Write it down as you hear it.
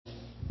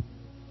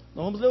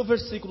Nós vamos ler o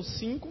versículo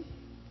 5.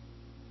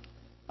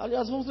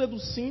 Aliás, vamos ler do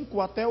 5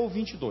 até o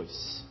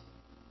 22.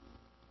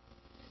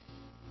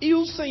 E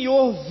o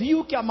Senhor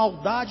viu que a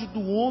maldade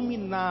do homem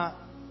na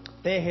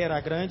terra era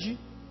grande,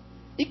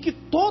 e que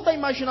toda a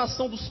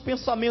imaginação dos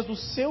pensamentos do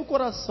seu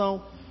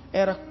coração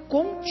era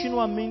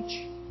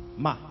continuamente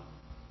má.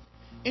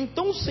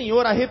 Então o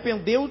Senhor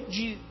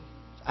arrependeu-se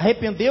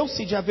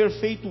de haver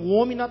feito o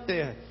homem na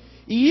terra,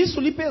 e isso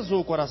lhe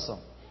pesou o coração.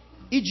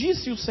 E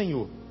disse o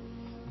Senhor: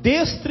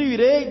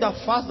 destruirei da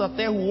face da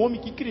terra o homem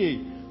que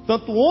criei,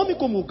 tanto o homem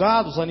como o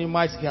gado, os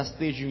animais que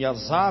rastejam e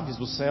as aves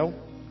do céu,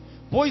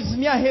 pois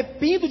me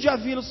arrependo de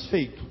havê-los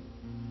feito.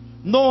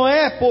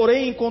 Noé,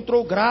 porém,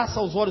 encontrou graça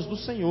aos olhos do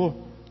Senhor.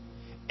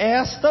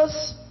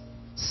 Estas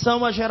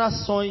são as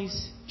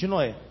gerações de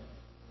Noé.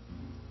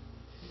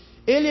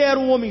 Ele era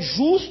um homem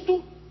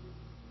justo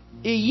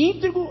e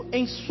íntegro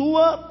em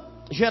sua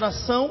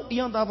geração e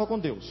andava com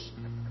Deus.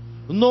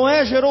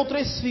 Noé gerou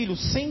 3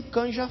 filhos, Sem,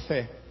 Cã e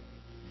Jafé.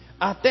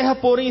 A terra,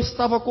 porém,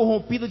 estava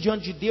corrompida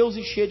diante de Deus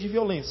e cheia de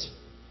violência.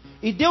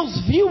 E Deus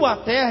viu a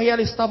terra e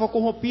ela estava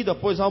corrompida,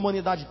 pois a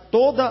humanidade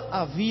toda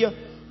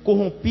havia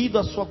corrompido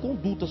a sua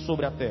conduta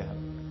sobre a terra.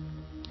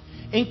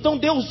 Então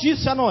Deus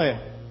disse a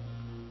Noé: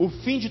 o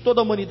fim de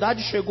toda a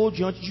humanidade chegou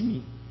diante de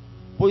mim,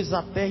 pois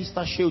a terra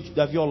está cheia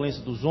da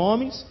violência dos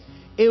homens.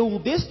 Eu o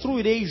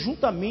destruirei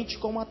juntamente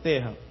com a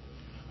terra.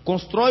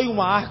 Constrói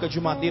uma arca de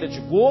madeira de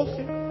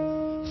gofre,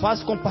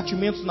 faz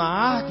compartimentos na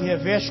arca e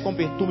reveste com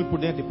betume por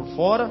dentro e por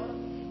fora.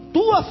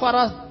 Tu a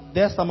farás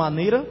desta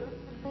maneira.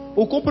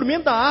 O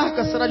comprimento da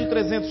arca será de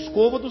 300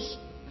 côvados,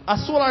 a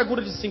sua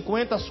largura de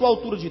 50, a sua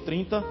altura de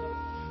 30.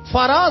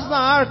 Farás na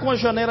arca uma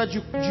janela de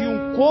 1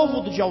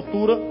 côvado de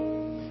altura,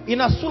 e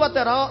na sua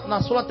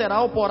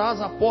lateral porás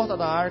a porta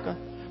da arca.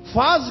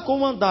 Faze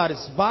com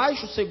andares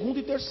baixo, segundo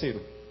e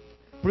terceiro,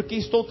 porque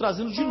estou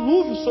trazendo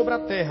dilúvio sobre a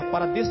terra,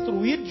 para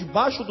destruir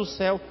debaixo do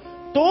céu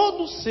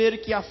todo ser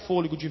que há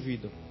fôlego de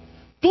vida.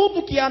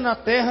 Tudo que há na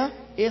terra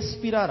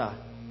expirará.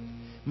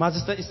 Mas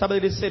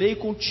estabelecerei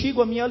contigo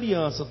a minha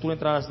aliança. Tu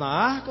entrarás na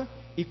arca,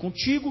 e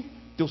contigo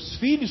teus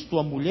filhos,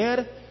 tua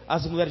mulher,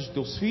 as mulheres de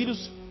teus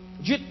filhos.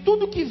 De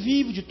tudo que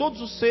vive, de todos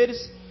os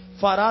seres,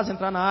 farás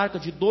entrar na arca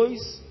de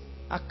 2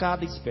 a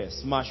cada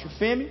espécie, macho e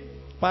fêmea,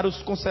 para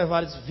os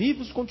conservares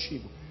vivos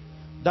contigo.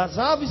 Das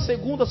aves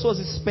segundo as suas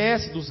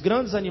espécies, dos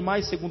grandes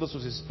animais segundo as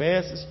suas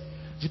espécies,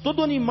 de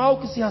todo animal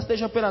que se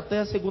rasteja pela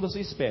terra segundo as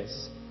suas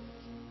espécies.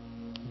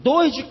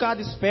 2 de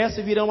cada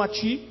espécie virão a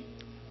ti,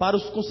 para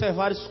os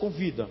conservares com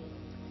vida.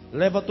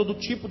 Leva todo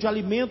tipo de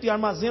alimento e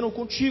armazena-o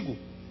contigo,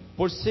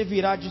 pois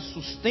servirá de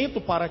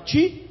sustento para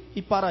ti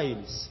e para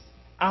eles.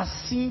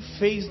 Assim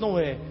fez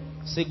Noé,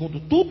 segundo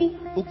tudo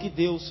o que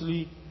Deus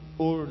lhe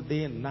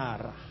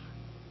ordenara.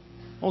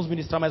 Vamos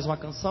ministrar mais uma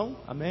canção,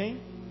 amém?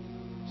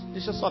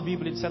 Deixa a sua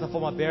Bíblia de certa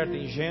forma aberta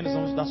em Gênesis,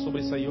 vamos estudar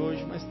sobre isso aí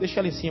hoje, mas deixa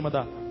ela em cima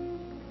da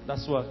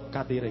sua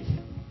cadeira aí.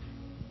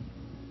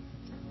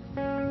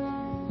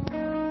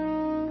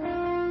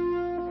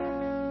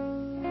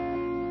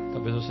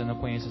 Talvez você não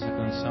conheça essa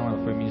canção,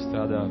 ela foi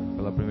ministrada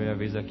pela primeira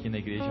vez aqui na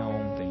igreja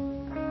ontem.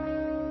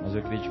 Mas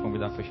eu queria te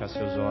convidar a fechar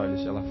seus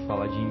olhos. Ela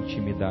fala de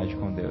intimidade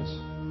com Deus.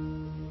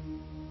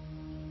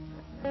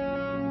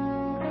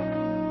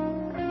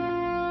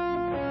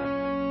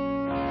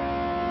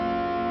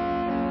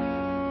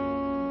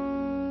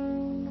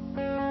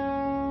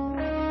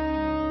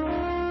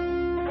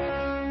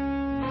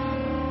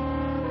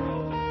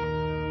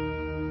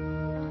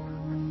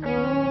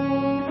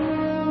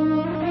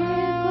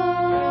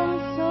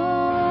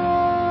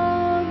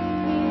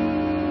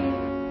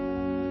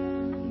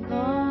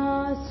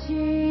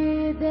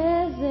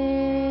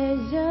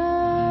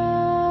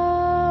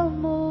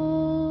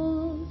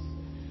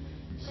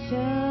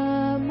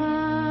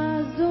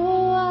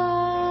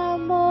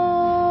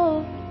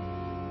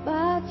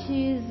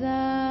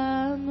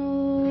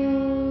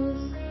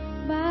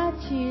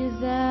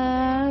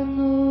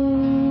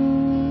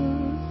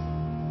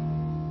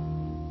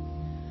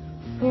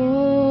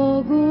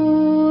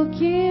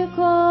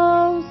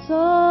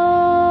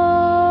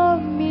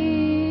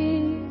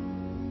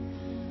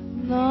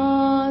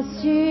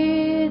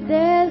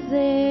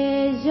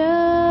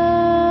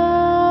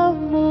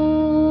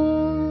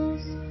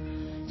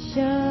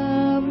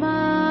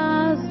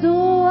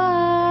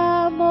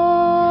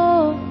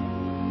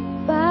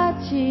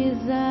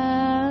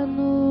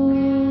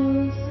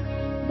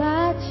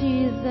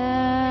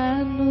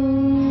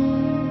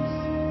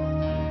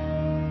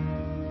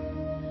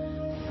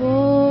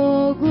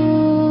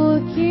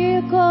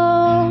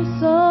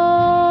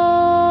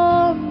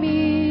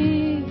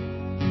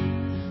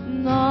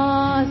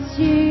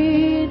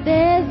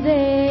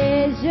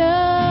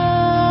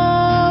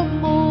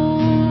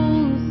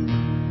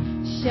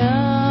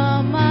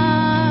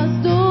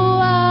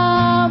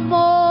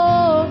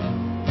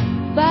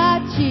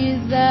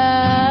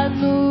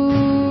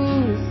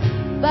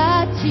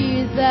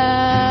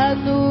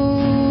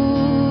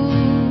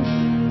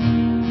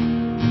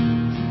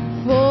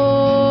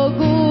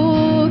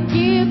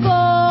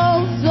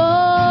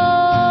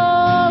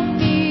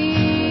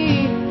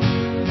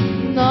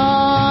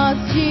 Nós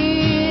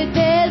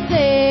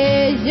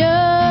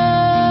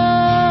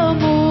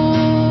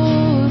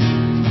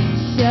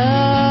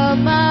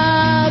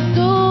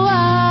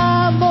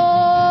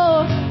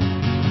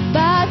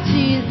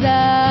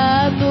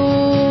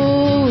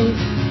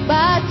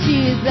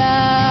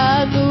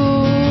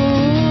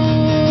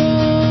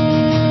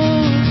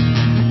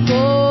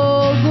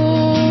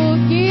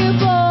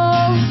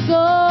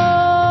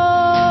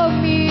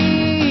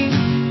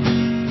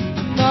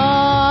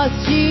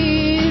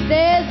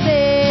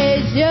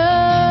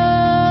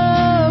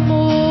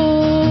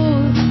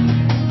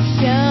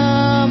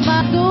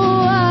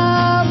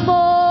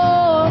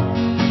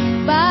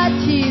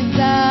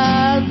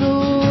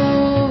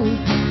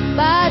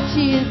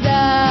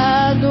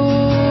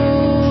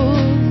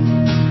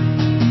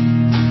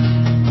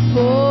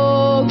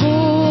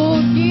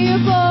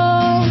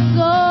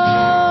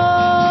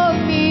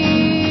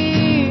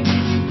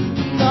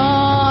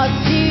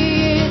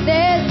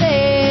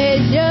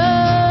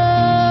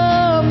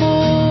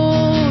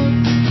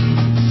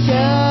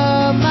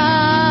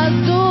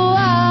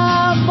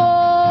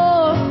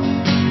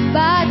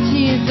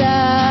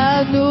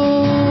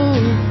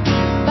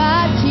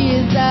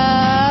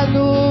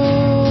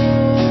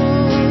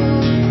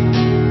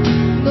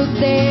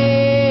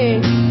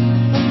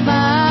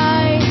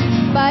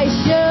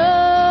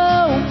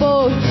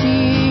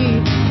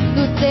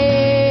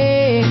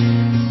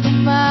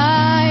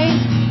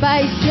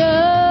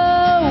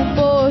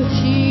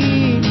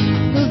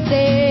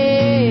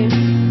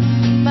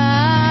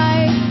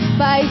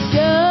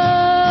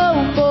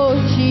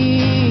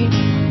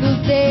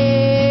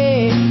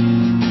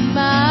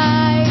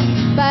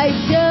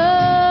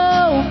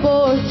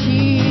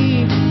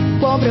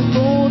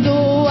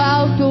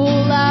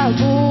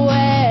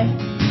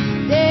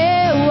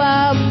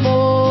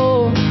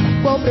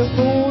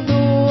profundo,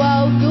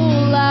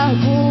 alto,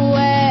 largo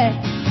é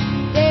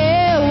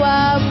teu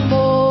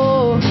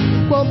amor.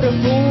 Quão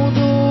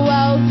profundo,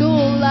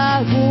 alto,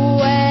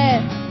 largo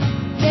é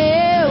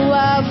teu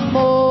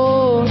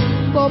amor.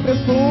 Quão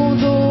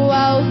profundo,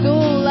 alto,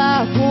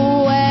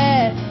 largo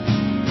é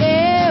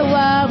teu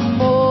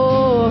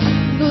amor.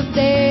 Nos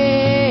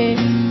dê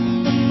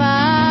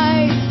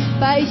mais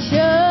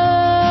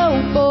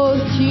paixão por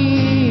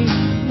ti.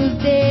 Nos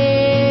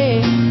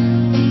dê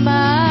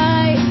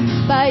mais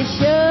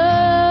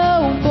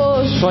paixão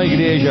por ti. Só a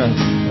igreja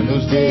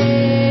nos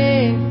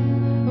dê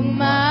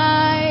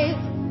mais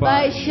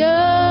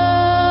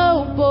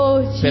paixão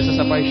por ti. Peça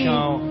essa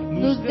paixão.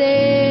 Nos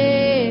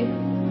dê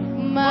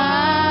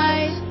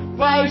mais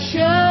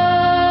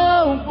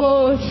paixão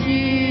por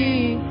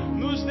ti.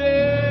 Nos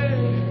dê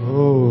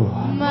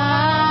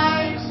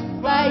Mais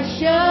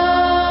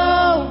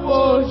paixão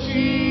por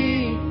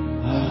ti.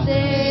 Nos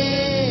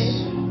dê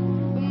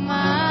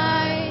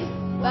mais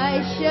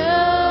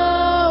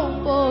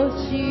paixão por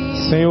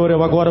ti. Senhor,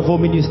 eu agora vou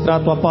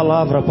ministrar a tua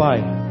palavra,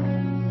 Pai.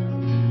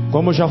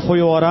 Como já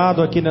foi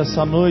orado aqui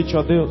nessa noite,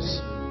 ó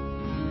Deus,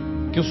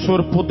 que o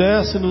Senhor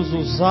pudesse nos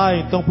usar,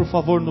 então por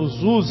favor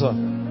nos usa,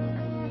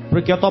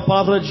 porque a tua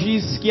palavra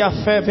diz que a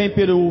fé vem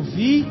pelo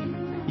ouvir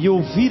e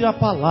ouvir a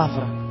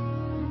palavra.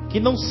 Que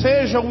não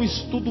seja um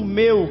estudo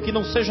meu, que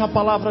não seja uma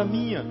palavra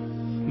minha,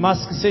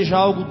 mas que seja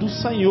algo do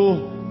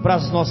Senhor para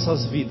as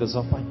nossas vidas,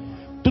 ó Pai.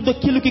 Tudo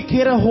aquilo que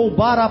queira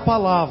roubar a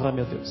palavra,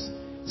 meu Deus,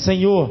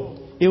 Senhor,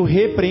 eu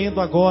repreendo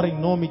agora em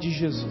nome de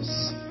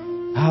Jesus.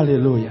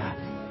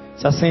 Aleluia.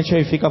 Se assente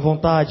aí, fica à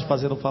vontade,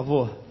 fazendo um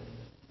favor.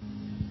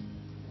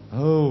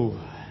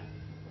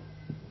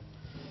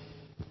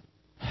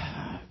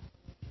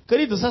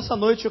 Queridos, essa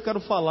noite eu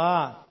quero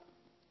falar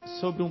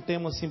sobre um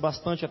tema assim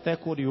bastante até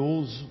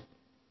curioso.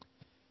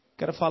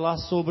 Quero falar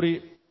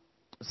sobre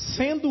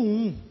sendo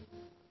um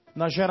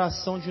na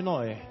geração de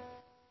Noé.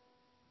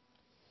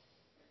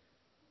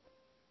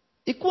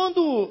 E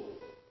quando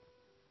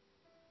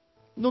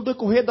no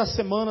decorrer das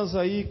semanas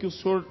aí que o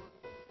Senhor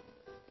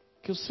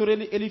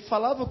ele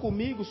falava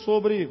comigo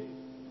sobre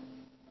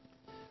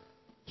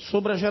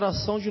a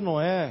geração de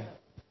Noé,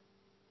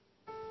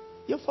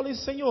 e eu falei,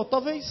 Senhor,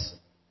 talvez,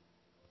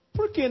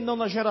 por que não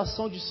na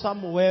geração de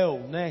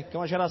Samuel, né? Que é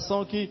uma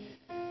geração que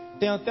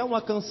tem até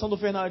uma canção do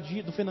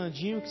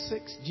Fernandinho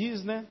que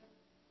diz, né?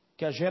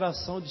 Que a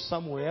geração de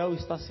Samuel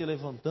está se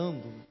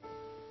levantando.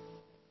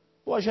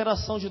 Ou a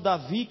geração de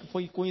Davi, que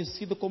foi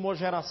conhecida como a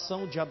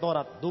geração de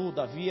adorador.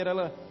 Davi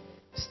era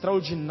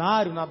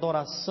extraordinário na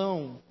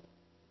adoração.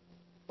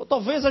 Ou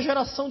talvez a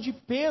geração de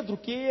Pedro,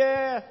 que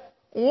é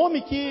um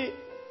homem que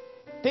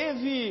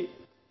teve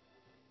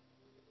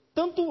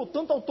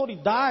tanta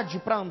autoridade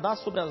para andar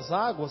sobre as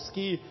águas,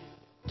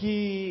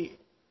 que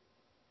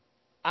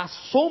a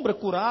sombra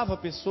curava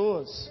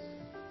pessoas.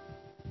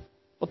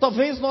 Ou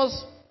talvez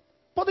nós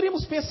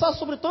poderíamos pensar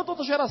sobre tanta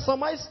outra geração,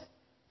 mas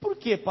por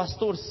que,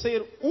 pastor,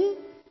 ser um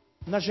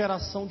na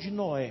geração de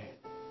Noé?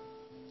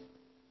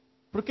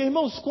 Porque,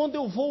 irmãos, quando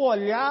eu vou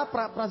olhar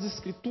para as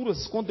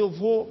Escrituras, quando eu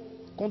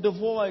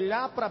vou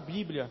olhar para a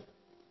Bíblia,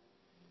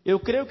 eu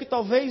creio que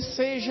talvez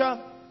seja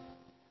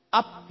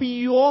a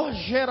pior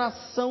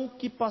geração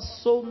que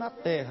passou na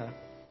terra.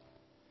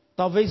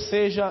 Talvez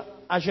seja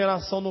a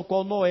geração no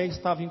qual Noé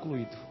estava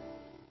incluído.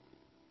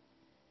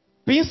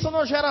 Pensa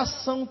numa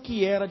geração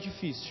que era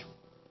difícil.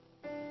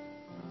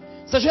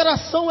 Essa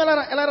geração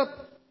ela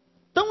era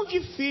tão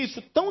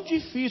difícil,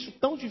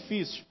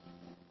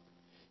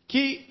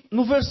 que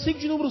no versículo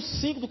de número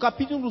 5 do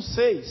capítulo número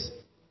 6,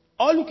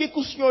 olha o que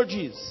o Senhor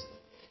diz.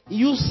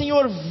 E o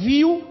Senhor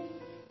viu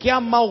que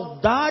a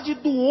maldade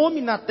do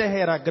homem na terra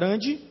era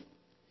grande,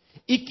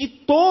 e que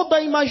toda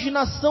a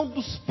imaginação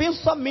dos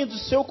pensamentos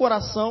do seu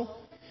coração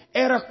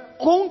era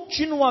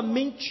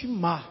continuamente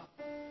má.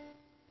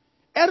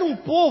 Era um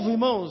povo,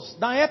 irmãos,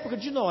 da época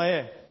de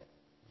Noé,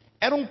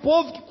 era um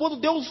povo que quando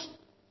Deus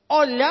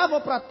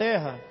olhava para a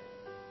terra,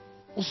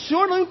 o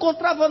Senhor não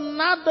encontrava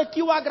nada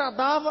que o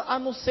agradava, a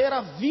não ser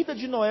a vida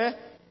de Noé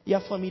e a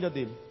família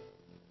dele.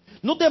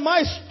 No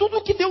demais,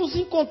 tudo que Deus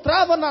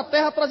encontrava na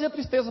terra trazia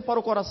tristeza para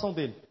o coração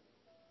dele.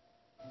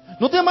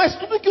 No demais,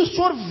 tudo que o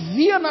Senhor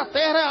via na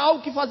terra é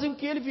algo que fazia com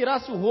que ele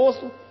virasse o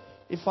rosto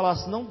e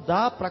falasse, não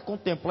dá para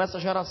contemplar essa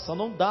geração,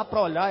 não dá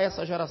para olhar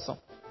essa geração.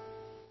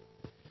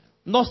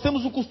 Nós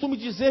temos o costume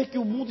de dizer que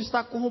o mundo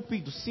está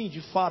corrompido. Sim,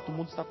 de fato, o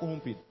mundo está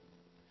corrompido.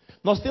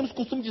 Nós temos o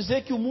costume de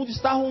dizer que o mundo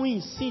está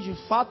ruim. Sim, de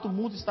fato, o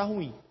mundo está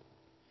ruim.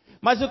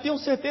 Mas eu tenho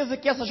certeza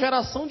que essa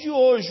geração de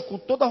hoje, com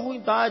toda a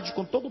ruindade,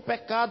 com todo o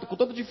pecado, com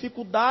toda a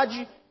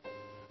dificuldade,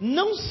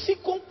 não se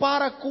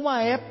compara com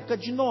a época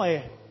de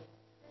Noé.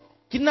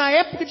 Que na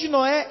época de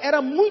Noé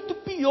era muito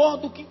pior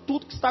do que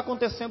tudo que está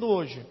acontecendo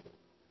hoje.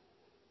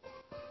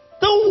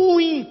 Tão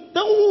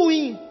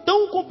ruim,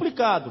 tão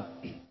complicado,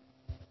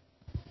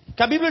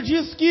 que a Bíblia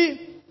diz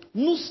que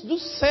do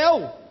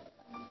céu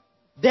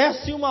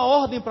desce uma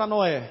ordem para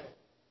Noé.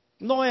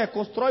 Noé,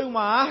 constrói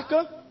uma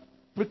arca,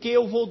 porque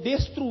eu vou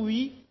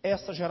destruir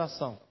essa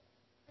geração.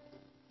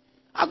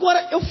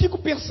 Agora eu fico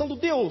pensando,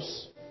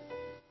 Deus,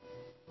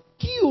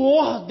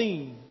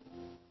 ordem.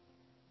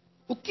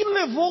 O que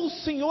levou o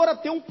Senhor a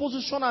ter um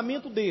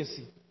posicionamento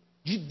desse?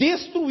 De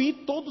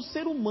destruir todo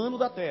ser humano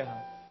da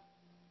terra.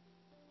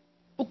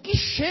 O que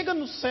chega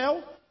no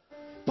céu,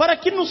 para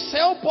que no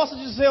céu possa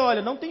dizer,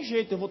 olha, não tem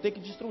jeito, eu vou ter que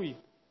destruir.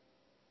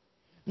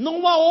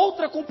 Não há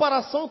outra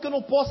comparação que eu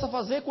não possa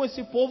fazer com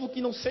esse povo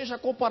que não seja a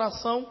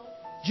comparação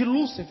de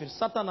Lúcifer,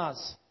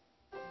 Satanás.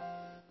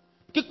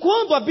 Porque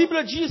quando a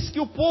Bíblia diz que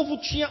o povo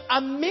tinha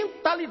a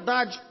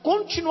mentalidade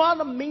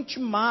continuadamente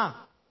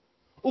má,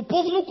 o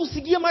povo não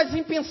conseguia mais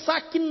em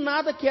pensar que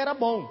nada que era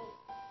bom.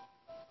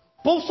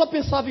 O povo só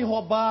pensava em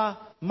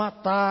roubar,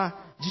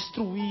 matar,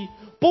 destruir.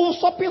 O povo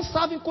só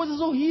pensava em coisas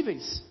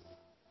horríveis.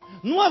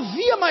 Não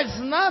havia mais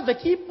nada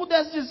que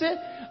pudesse dizer,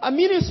 a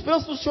minha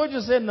esperança do Senhor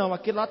dizer, não,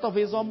 aquele lá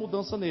talvez há uma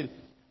mudança nele.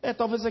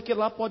 Talvez aquele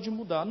lá pode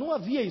mudar. Não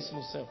havia isso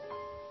no céu.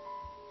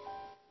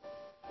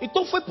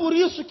 Então foi por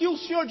isso que o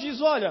Senhor diz,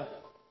 olha,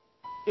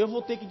 eu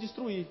vou ter que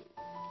destruir.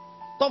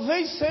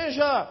 Talvez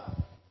seja,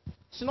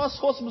 se nós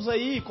fôssemos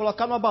aí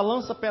colocar numa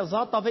balança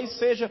pesada, talvez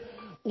seja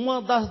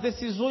uma das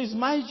decisões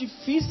mais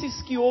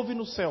difíceis que houve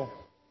no céu.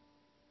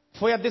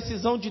 Foi a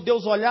decisão de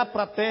Deus olhar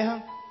para a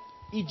terra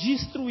e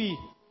destruir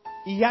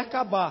e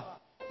acabar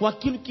com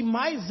aquilo que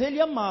mais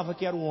ele amava,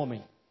 que era o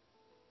homem.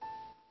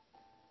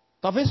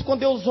 Talvez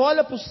quando Deus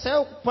olha para o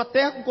céu, para a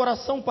terra com o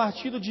coração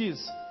partido,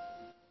 diz,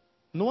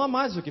 não há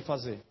mais o que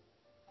fazer.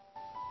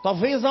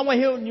 Talvez há uma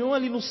reunião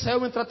ali no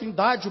céu entre a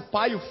Trindade, o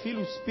Pai, o Filho,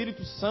 o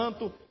Espírito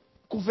Santo,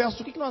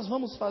 conversa, o que nós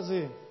vamos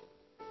fazer?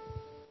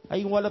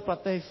 Aí um olha para a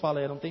terra e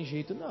fala, não tem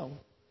jeito não.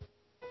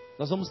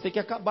 Nós vamos ter que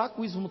acabar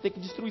com isso, vamos ter que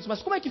destruir isso.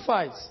 Mas como é que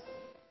faz?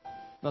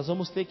 Nós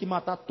vamos ter que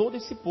matar todo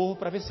esse povo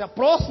para ver se a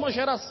próxima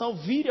geração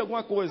vire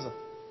alguma coisa.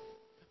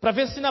 Para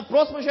ver se na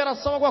próxima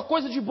geração alguma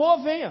coisa de boa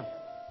venha.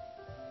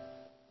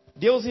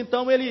 Deus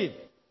então,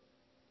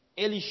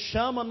 ele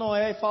chama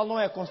Noé e fala,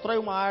 Noé, constrói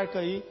uma arca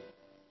aí,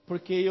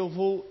 porque eu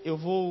vou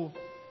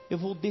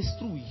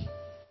destruir.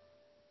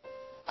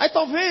 Aí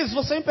talvez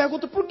você me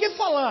pergunte, por que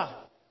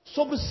falar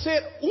sobre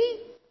ser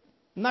um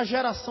na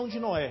geração de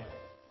Noé?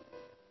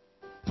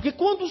 Porque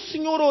quando o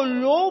Senhor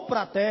olhou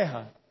para a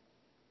terra,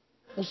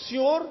 o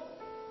Senhor,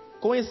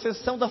 com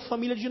exceção da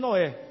família de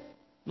Noé,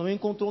 não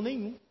encontrou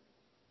nenhum.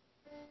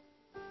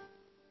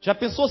 Já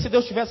pensou se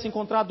Deus tivesse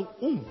encontrado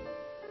um?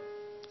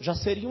 Já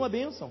seria uma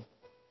bênção.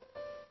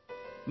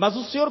 Mas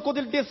o Senhor, quando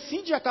ele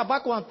decide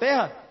acabar com a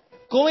terra,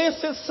 com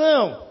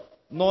exceção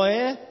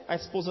Noé, a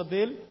esposa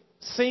dele,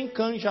 Sem,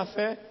 Cã e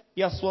Jafé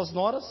e as suas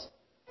noras,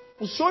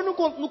 o Senhor não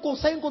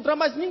consegue encontrar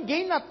mais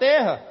ninguém na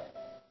terra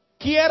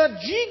que era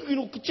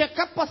digno, que tinha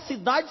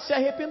capacidade de se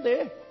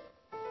arrepender.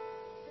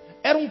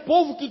 Era um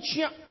povo que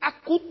tinha a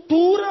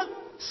cultura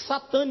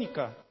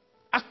satânica,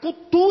 a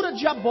cultura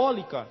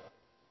diabólica.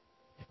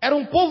 Era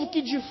um povo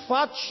que de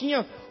fato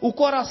tinha o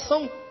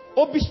coração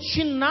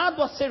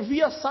obstinado a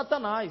servir a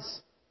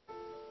Satanás.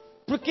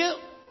 Porque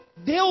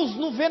Deus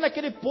não vê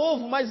naquele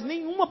povo mais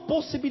nenhuma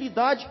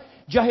possibilidade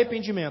de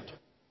arrependimento.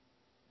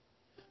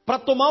 Para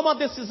tomar uma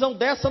decisão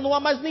dessa, não há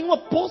mais nenhuma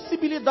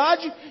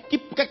possibilidade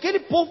que aquele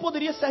povo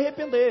poderia se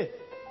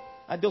arrepender.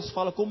 Aí Deus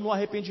fala, como no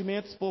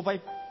arrependimento, esse povo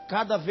vai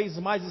cada vez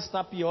mais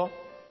estar pior.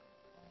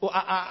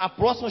 A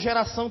próxima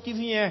geração que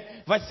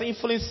vier vai ser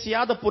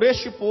influenciada por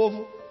este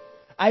povo.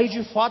 Aí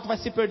de fato vai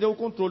se perder o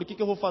controle. O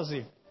que eu vou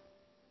fazer?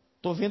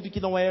 Estou vendo que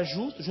não é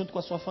justo, junto com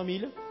a sua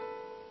família.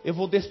 Eu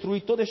vou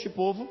destruir todo este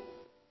povo.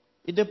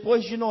 E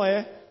depois de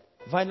Noé,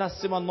 vai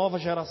nascer uma nova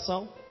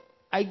geração.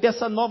 Aí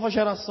dessa nova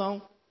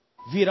geração,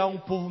 virá um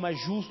povo mais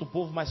justo, um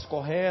povo mais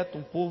correto,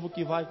 um povo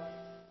que vai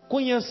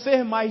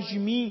conhecer mais de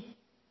mim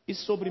e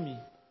sobre mim.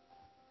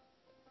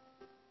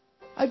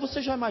 Aí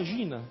você já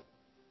imagina,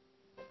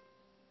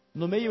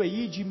 no meio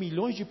aí de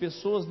milhões de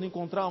pessoas, não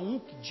encontrar um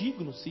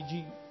digno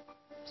de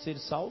ser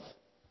salvo?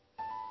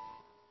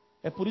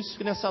 É por isso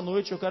que nessa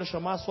noite eu quero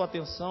chamar a sua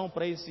atenção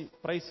para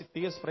esse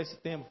texto, para esse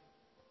tema.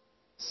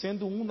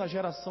 Sendo um na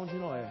geração de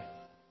Noé.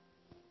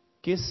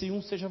 Que esse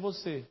um seja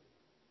você,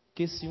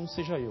 que esse um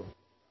seja eu.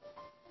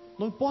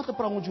 Não importa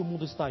para onde o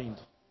mundo está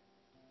indo.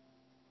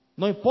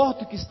 Não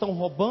importa o que estão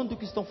roubando e o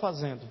que estão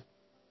fazendo.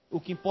 O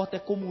que importa é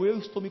como eu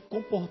estou me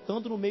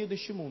comportando no meio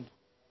deste mundo.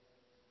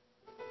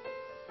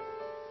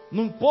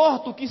 Não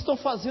importa o que estão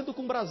fazendo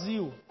com o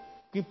Brasil.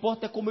 O que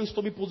importa é como eu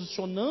estou me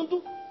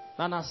posicionando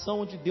na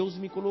nação onde Deus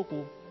me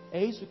colocou.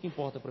 É isso que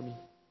importa para mim.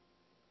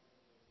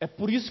 É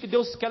por isso que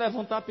Deus quer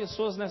levantar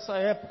pessoas nessa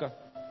época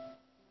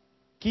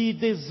que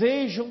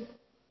desejam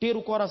ter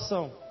o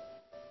coração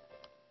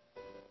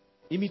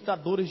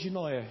imitadores de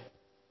Noé.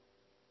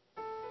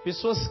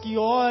 Pessoas que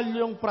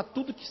olham para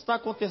tudo que está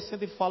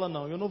acontecendo e falam,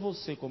 não, eu não vou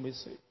ser como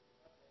esse.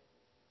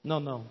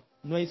 Não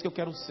é isso que eu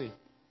quero ser.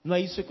 Não é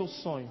isso que eu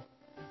sonho.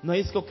 Não é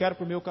isso que eu quero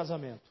para o meu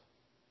casamento.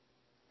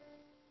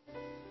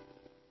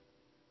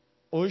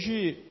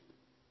 Hoje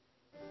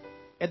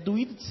é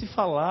doído de se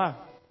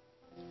falar,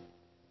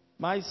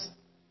 mas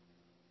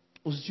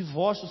os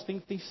divórcios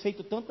têm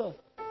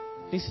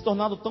se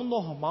tornado tão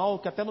normal,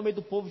 que até no meio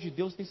do povo de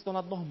Deus tem se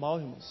tornado normal,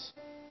 irmãos.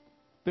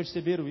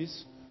 Perceberam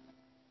isso?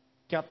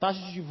 Que a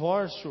taxa de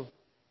divórcio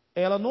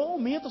ela não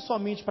aumenta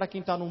somente para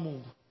quem está no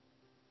mundo.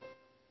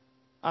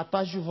 A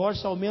taxa de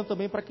divórcio aumenta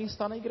também para quem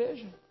está na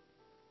igreja.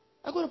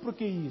 Agora, por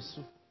que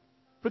isso?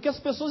 Porque as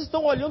pessoas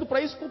estão olhando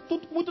para isso com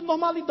tudo, com muita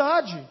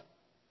normalidade.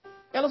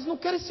 Elas não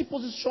querem se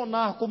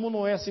posicionar como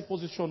Noé se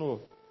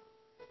posicionou.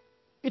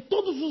 E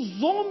todos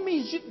os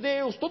homens de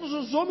Deus, todos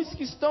os homens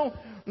que estão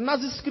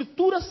nas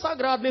escrituras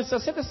sagradas, nesses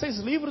 66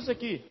 livros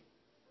aqui,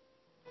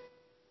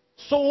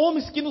 são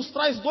homens que nos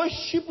traz dois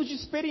tipos de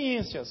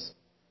experiências.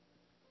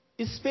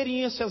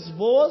 Experiências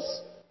boas,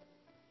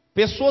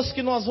 pessoas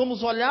que nós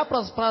vamos olhar para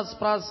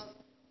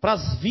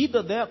as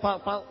vidas dela,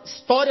 para a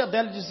história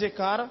dela e dizer,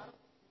 cara,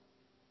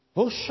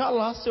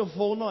 oxalá se eu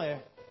for o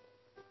Noé,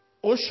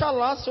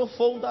 oxalá se eu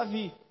for um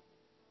Davi.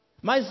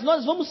 Mas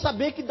nós vamos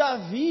saber que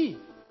Davi,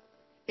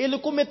 ele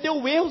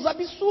cometeu erros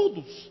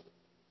absurdos.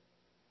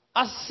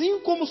 Assim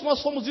como se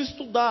nós formos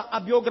estudar a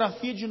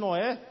biografia de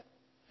Noé,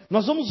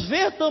 nós vamos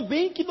ver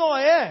também que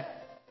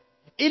Noé,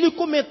 ele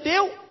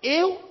cometeu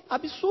erros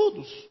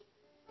absurdos.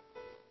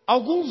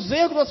 Alguns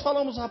erros nós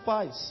falamos,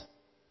 rapaz.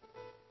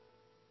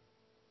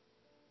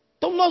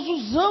 Então nós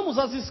usamos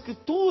as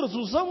escrituras,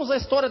 usamos a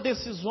história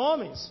desses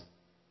homens,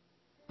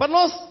 para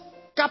nós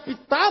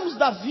captarmos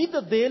da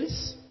vida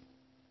deles,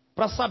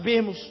 para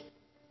sabermos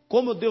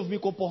como eu devo me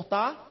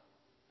comportar,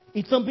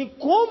 e também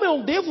como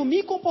eu devo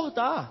me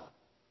comportar.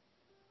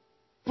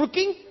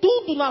 Porque em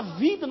tudo na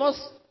vida nós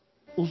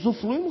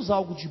usufruímos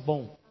algo de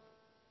bom.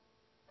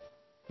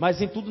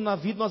 Mas em tudo na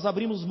vida nós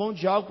abrimos mão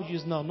de algo que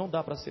diz, não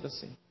dá para ser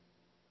assim.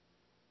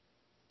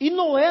 E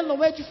Noé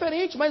não é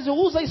diferente, mas eu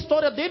uso a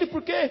história dele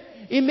porque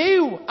em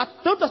meio a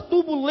tantas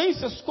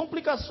turbulências,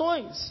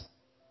 complicações,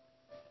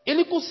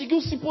 ele conseguiu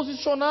se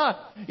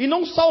posicionar e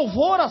não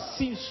salvou a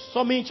si,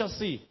 somente a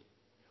si.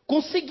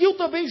 Conseguiu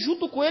também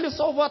junto com ele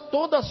salvar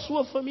toda a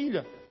sua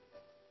família.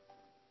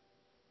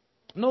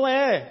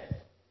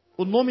 Noé,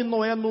 o nome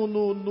Noé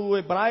no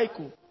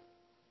hebraico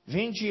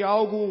vem de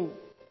algo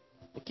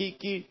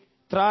que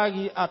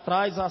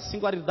traz a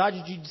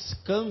singularidade de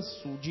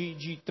descanso,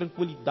 de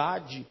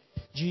tranquilidade,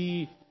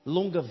 de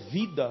longa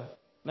vida,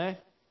 né?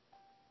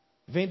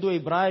 Vem do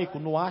hebraico,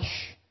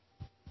 noash.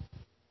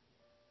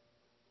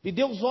 E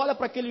Deus olha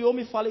para aquele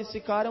homem e fala, esse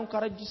cara é um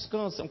cara de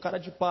descanso, é um cara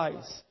de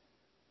paz.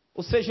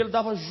 Ou seja, ele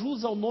dava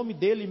jus ao nome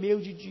dele em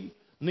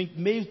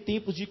meio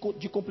tempos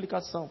de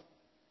complicação.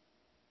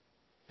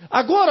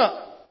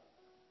 Agora,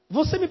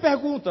 você me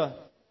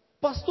pergunta,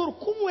 pastor,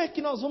 como é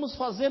que nós vamos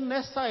fazer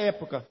nessa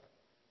época?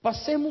 Para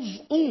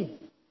sermos um,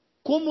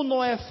 como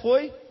Noé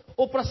foi,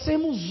 ou para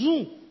sermos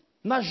um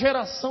na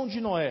geração de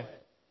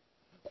Noé?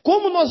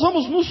 Como nós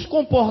vamos nos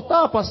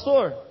comportar,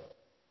 pastor?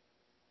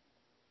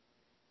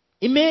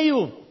 Em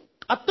meio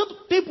a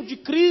tanto tempo de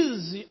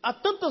crise, a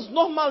tantas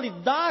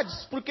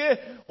normalidades, porque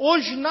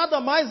hoje nada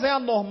mais é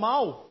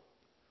anormal.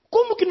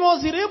 Como que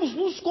nós iremos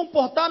nos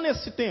comportar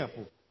nesse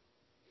tempo?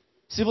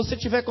 Se você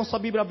tiver com a sua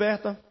Bíblia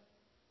aberta,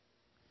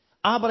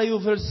 abra aí o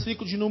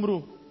versículo de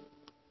número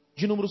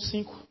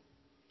 5.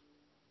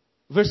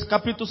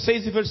 Capítulo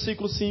 6 e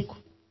versículo 5.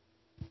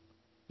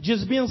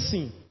 Diz bem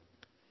assim: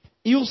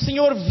 e o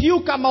Senhor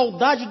viu que a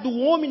maldade do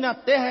homem na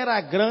terra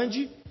era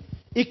grande,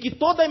 e que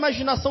toda a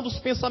imaginação dos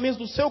pensamentos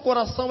do seu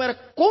coração era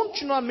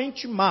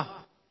continuamente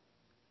má.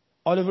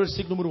 Olha o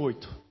versículo número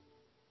 8.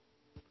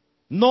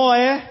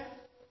 Noé,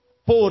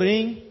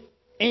 porém,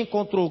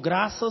 encontrou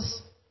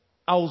graças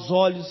aos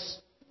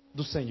olhos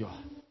do Senhor.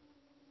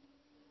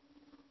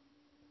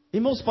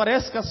 Irmãos,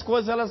 parece que as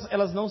coisas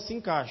elas não se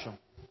encaixam.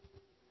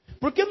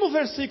 Porque no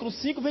versículo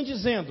 5 vem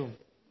dizendo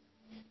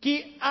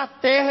que a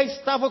terra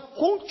estava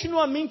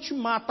continuamente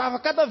má, estava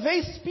cada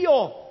vez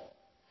pior.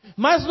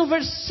 Mas no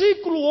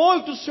versículo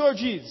 8 o Senhor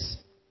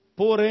diz,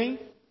 porém,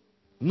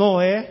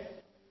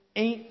 Noé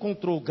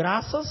encontrou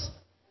graças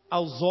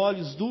aos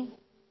olhos do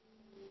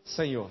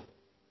Senhor.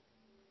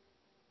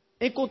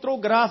 Encontrou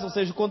graça, ou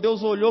seja, quando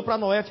Deus olhou para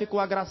Noé, ficou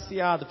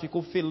agraciado,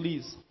 ficou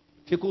feliz,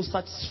 ficou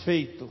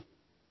satisfeito.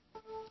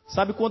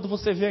 Sabe quando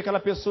você vê aquela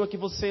pessoa que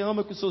você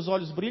ama, que os seus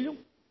olhos brilham?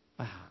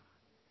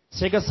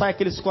 Chega a sair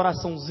aqueles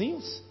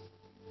coraçãozinhos.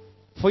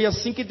 Foi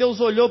assim que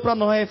Deus olhou para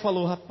Noé e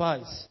falou,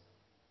 rapaz,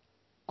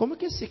 como é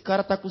que esse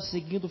cara está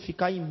conseguindo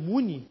ficar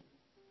imune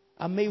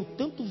a meio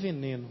tanto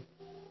veneno?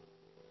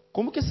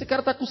 Como que esse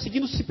cara está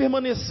conseguindo se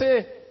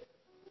permanecer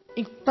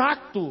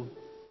intacto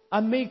a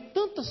meio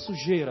tanta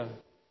sujeira?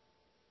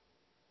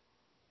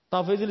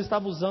 Talvez ele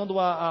estava usando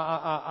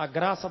a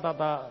graça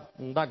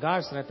da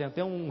garça, né? Tem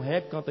até um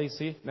rap que canta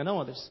isso aí, não é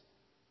não, Anderson?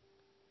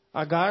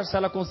 A garça,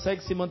 ela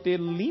consegue se manter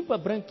limpa,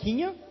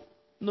 branquinha,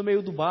 no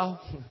meio do barro.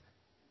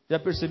 Já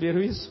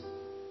perceberam isso?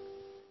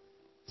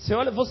 Você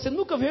olha, você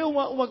nunca vê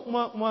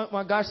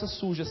uma garça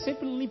suja,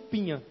 sempre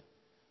limpinha.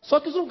 Só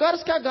que os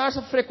lugares que a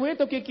garça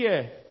frequenta, o que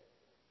é?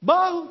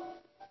 Barro,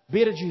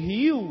 beira de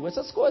rio,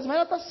 essas coisas, mas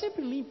ela está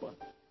sempre limpa.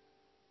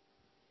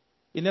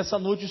 E nessa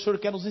noite o Senhor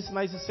quer nos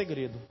ensinar esse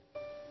segredo.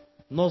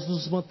 Nós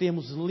nos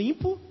mantemos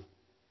limpos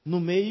no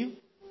meio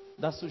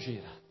da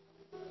sujeira.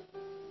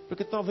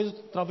 Porque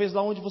talvez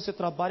lá onde você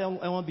trabalha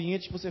é um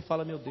ambiente que você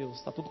fala, meu Deus,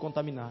 está tudo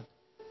contaminado.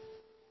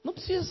 Não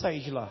precisa sair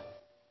de lá,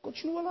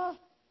 continua lá.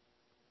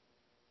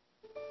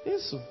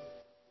 Isso.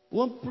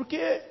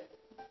 Porque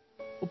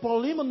o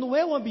problema não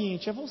é o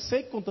ambiente, é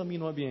você que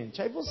contamina o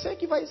ambiente. Aí você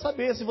que vai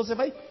saber se você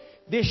vai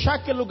deixar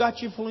aquele lugar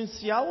te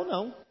influenciar ou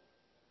não.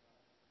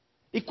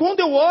 E quando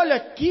eu olho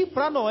aqui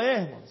para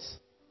Noé,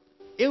 irmãos,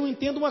 eu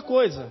entendo uma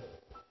coisa.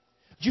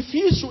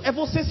 Difícil é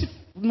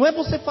não é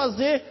você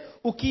fazer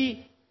o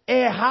que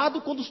é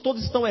errado quando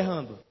todos estão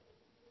errando.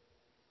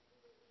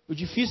 O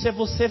difícil é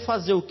você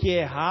fazer o que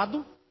é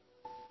errado,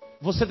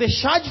 você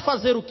deixar de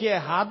fazer o que é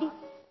errado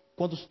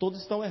quando todos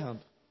estão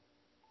errando.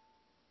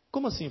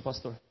 Como assim,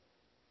 pastor?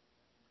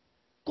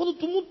 Quando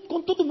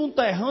todo mundo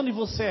está errando e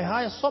você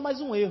errar, é só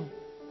mais um erro.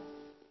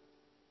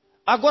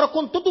 Agora,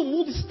 quando todo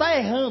mundo está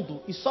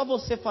errando e só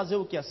você fazer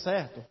o que é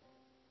certo,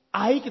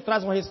 aí que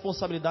traz uma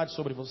responsabilidade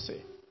sobre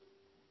você.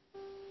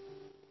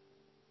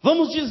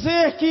 Vamos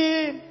dizer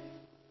que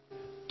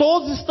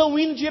todos estão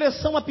indo em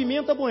direção a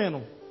Pimenta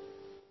Bueno.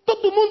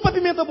 Todo mundo para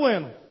Pimenta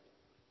Bueno.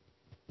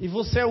 E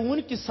você é o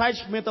único que sai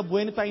de Pimenta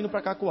Bueno e está indo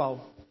para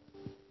Cacoal.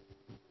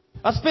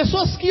 As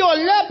pessoas que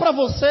olhar para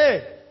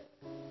você,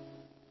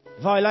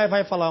 vai olhar e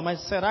vai falar,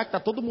 mas será que está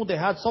todo mundo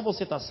errado, só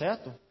você está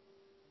certo?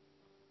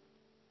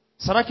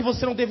 Será que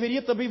você não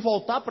deveria também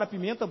voltar para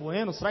Pimenta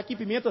Bueno? Será que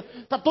Pimenta...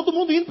 Está todo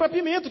mundo indo para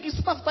Pimenta, o que você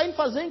está indo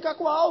fazer em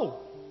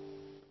Cacoal?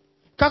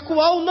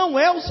 Cacoal não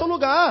é o seu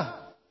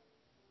lugar.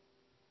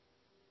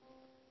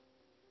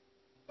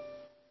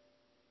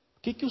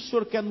 O que o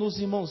Senhor quer nos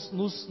irmãos,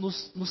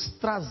 nos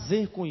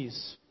trazer com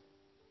isso?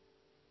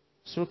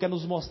 O Senhor quer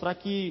nos mostrar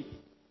que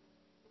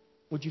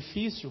o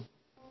difícil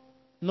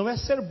não é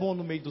ser bom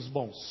no meio dos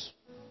bons.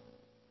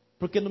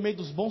 Porque no meio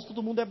dos bons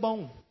todo mundo é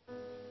bom.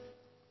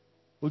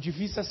 O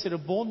difícil é ser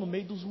bom no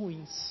meio dos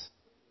ruins.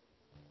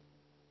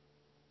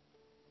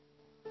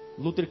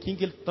 Luther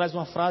King ele traz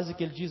uma frase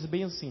que ele diz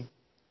bem assim: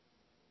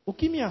 o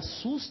que me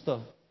assusta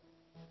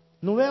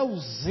não é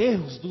os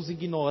erros dos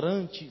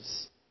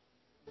ignorantes.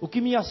 O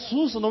que me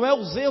assusta não é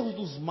os erros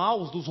dos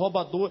maus, dos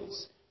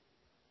roubadores.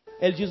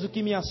 Ele diz: o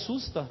que me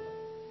assusta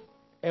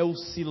é o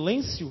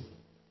silêncio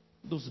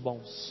dos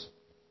bons.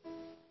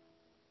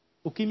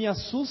 O que me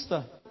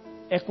assusta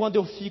é quando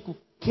eu fico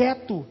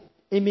quieto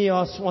em meio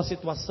a uma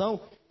situação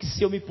que,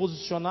 se eu me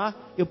posicionar,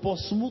 eu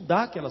posso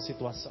mudar aquela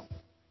situação.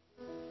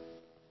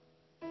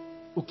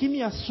 O que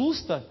me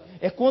assusta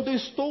é quando eu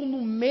estou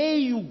no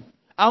meio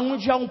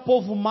aonde há um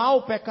povo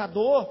mau,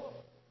 pecador.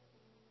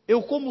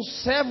 Eu, como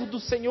servo do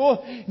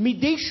Senhor, me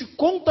deixo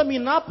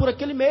contaminar por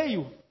aquele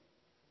meio.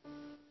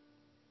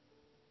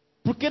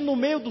 Porque no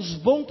meio dos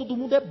bons, todo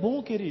mundo é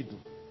bom, querido.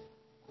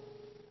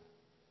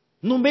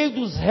 No meio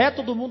dos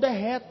retos, todo mundo é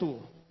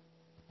reto.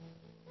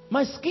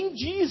 Mas quem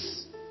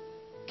diz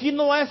que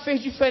Noé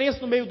fez diferença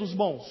no meio dos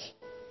bons?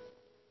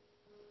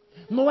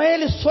 Noé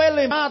ele só é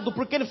lembrado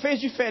porque ele fez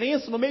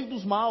diferença no meio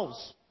dos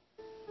maus.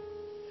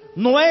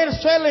 Noé ele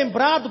só é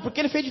lembrado porque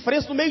ele fez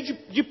diferença no meio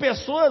de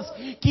pessoas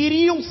que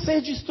iriam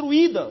ser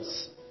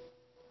destruídas.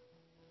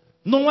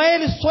 Noé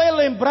ele só é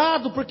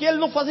lembrado porque ele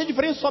não fazia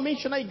diferença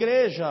somente na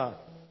igreja.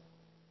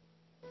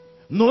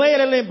 Noé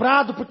ele é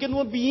lembrado porque no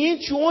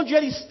ambiente onde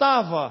ele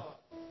estava,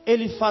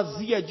 ele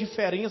fazia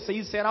diferença.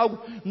 Isso era algo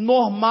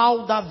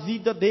normal da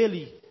vida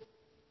dele.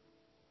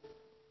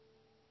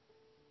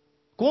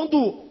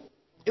 Quando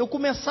eu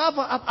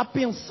começava a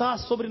pensar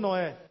sobre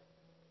Noé,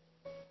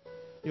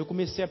 eu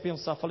comecei a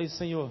pensar, falei: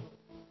 Senhor,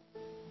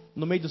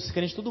 no meio dos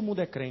crentes todo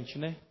mundo é crente,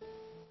 né?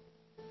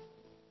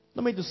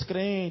 No meio dos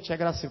crentes é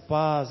graça e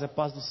paz, é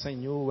paz do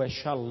Senhor, é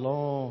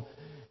shalom,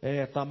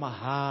 está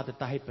amarrado,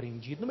 está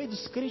repreendido. No meio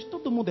dos crentes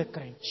todo mundo é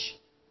crente.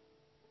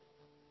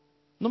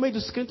 No meio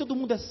dos crentes todo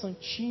mundo é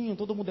santinho,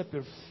 todo mundo é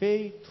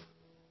perfeito.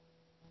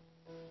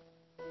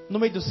 No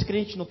meio dos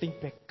crentes não tem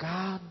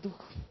pecado.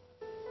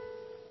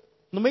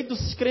 No meio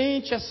dos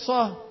crentes é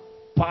só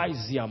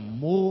paz e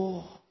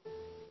amor.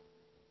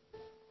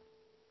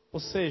 Ou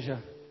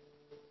seja,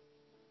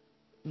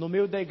 no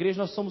meio da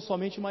igreja nós somos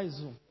somente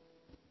mais um.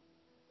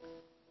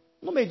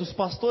 No meio dos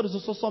pastores eu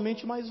sou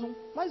somente mais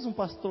um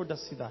pastor da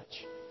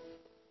cidade.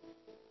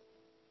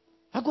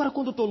 Agora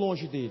quando eu estou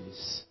longe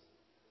deles,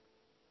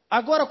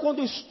 agora quando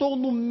eu estou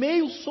no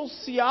meio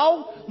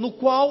social no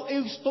qual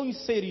eu estou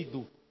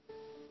inserido,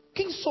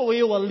 quem sou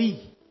eu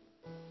ali?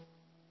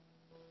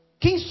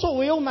 Quem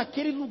sou eu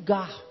naquele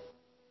lugar?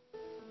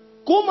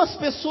 Como as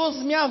pessoas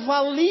me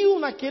avaliam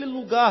naquele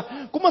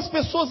lugar? Como as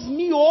pessoas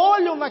me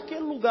olham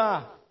naquele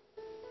lugar?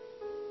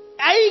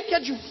 É aí que é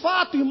de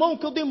fato, irmão,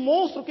 que eu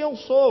demonstro quem eu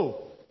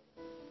sou.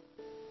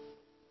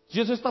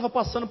 Jesus estava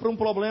passando por um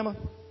problema.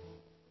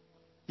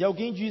 E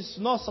alguém disse: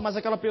 nossa, mas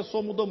aquela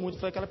pessoa mudou muito. Eu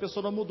falei: aquela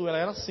pessoa não mudou, ela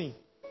era assim.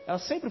 Ela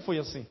sempre foi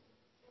assim.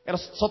 Ela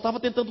só estava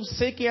tentando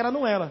ser quem ela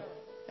não era.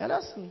 Ela é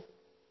assim.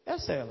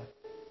 Essa é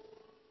ela.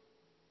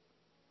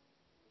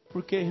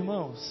 Porque,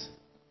 irmãos,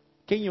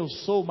 quem eu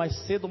sou, mais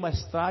cedo ou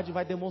mais tarde,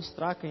 vai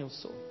demonstrar quem eu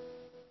sou.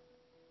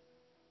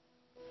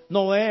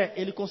 Noé,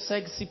 ele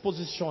consegue se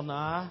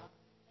posicionar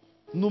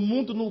no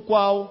mundo no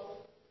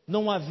qual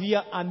não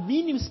havia a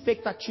mínima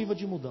expectativa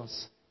de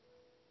mudança.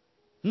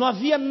 Não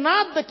havia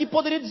nada que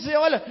poderia dizer: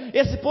 olha,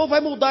 esse povo vai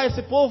mudar,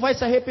 esse povo vai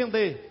se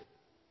arrepender.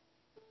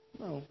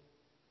 Não.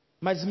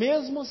 Mas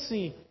mesmo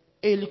assim,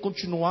 ele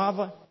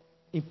continuava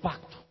em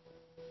pacto.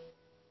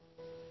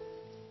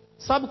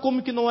 Sabe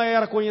como que Noé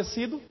era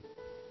conhecido?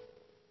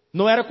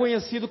 Não era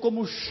conhecido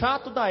como o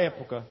chato da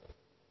época.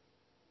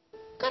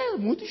 O cara era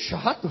muito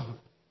chato.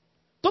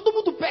 Todo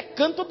mundo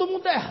pecando, todo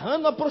mundo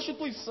errando, a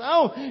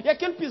prostituição, e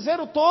aquele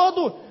piseiro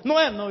todo.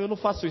 Não, eu não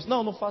faço isso.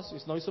 Não faço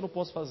isso. Não, isso eu não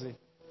posso fazer.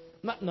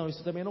 Não,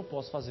 isso também não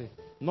posso fazer.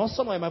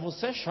 Nossa, Noé, mas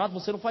você é chato,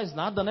 você não faz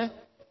nada, né?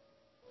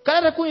 O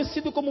cara era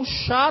conhecido como o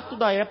chato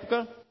da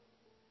época.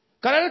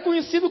 O cara era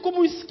conhecido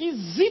como o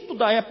esquisito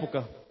da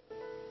época.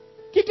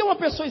 O que é uma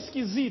pessoa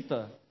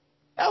esquisita?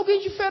 É alguém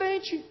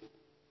diferente.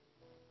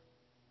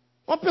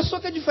 Uma pessoa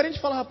que é diferente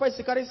fala, rapaz,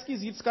 esse cara é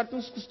esquisito, esse cara tem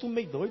uns costumes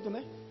meio doidos,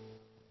 né?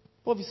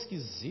 Povo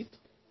esquisito.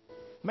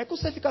 Como é que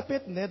você fica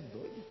perto, né?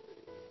 Doido.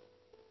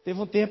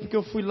 Teve um tempo que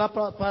eu fui lá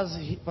para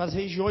as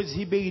regiões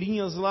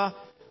ribeirinhas lá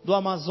do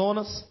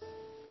Amazonas.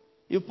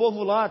 E o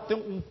povo lá, tem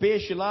um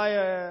peixe lá,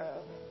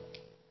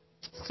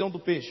 esqueci do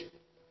peixe.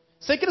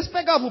 Sei que eles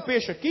pegavam o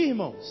peixe aqui,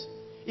 irmãos,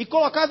 e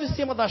colocavam em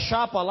cima da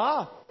chapa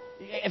lá,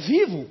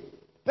 vivo.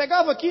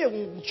 Pegava aqui,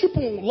 tipo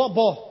um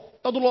lobó,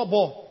 tal do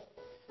lobó.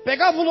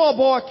 Pegava o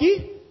lobó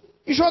aqui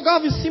e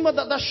jogava em cima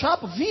da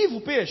chapa, vivo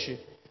o peixe.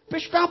 O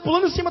peixe ficava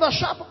pulando em cima da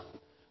chapa.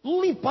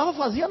 Não limpava,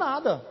 fazia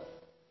nada.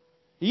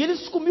 E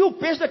eles comiam o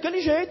peixe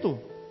daquele jeito.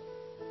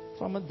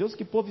 Falava, mas Deus,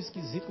 que povo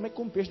esquisito, como é que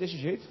come peixe desse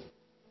jeito?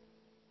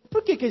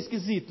 Por que é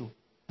esquisito?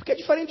 Porque é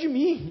diferente de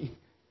mim.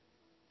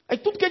 Aí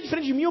tudo que é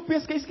diferente de mim eu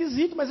penso que é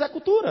esquisito, mas é a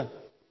cultura.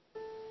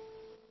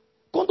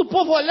 Quando o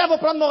povo olhava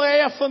para Noé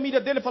e a família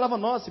dele, falava,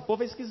 nossa, esse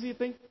povo é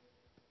esquisito, hein?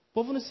 O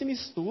povo não se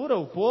mistura,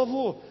 o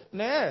povo,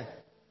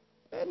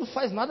 não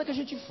faz nada que a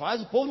gente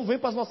faz, o povo não vem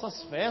para as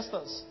nossas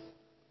festas.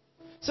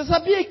 Você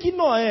sabia que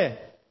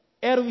Noé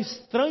era o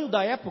estranho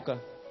da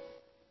época?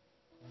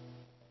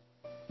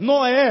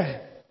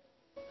 Noé,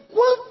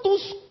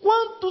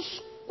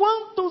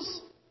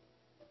 quantos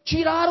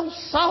tiraram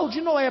sarro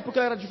de Noé porque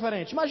ele era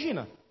diferente?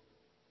 Imagina.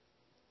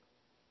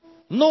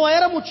 Noé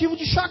era motivo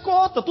de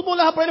chacota. Todo mundo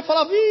olhava para ele e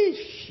falava,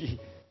 vixe,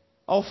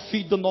 olha o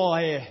filho do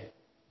Noé.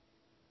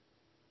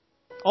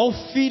 Olha o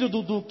filho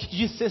do que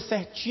diz ser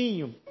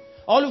certinho.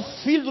 Olha o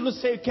filho do não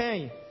sei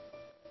quem.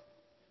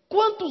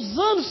 Quantos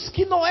anos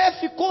que Noé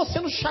ficou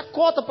sendo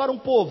chacota para um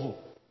povo?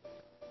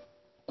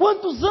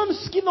 Quantos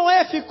anos que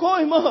Noé ficou,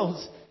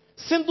 irmãos,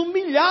 sendo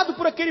humilhado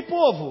por aquele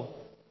povo?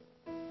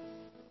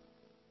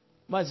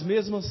 Mas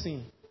mesmo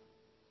assim,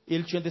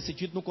 ele tinha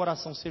decidido no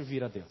coração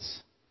servir a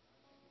Deus.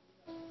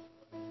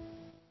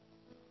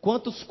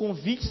 Quantos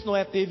convites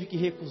Noé teve que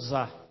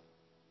recusar?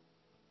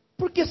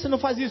 Por que você não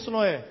faz isso,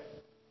 Noé?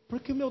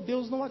 Porque o meu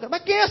Deus não agrada.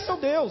 Mas quem é seu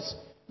Deus?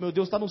 Meu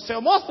Deus está no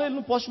céu. Mostra ele,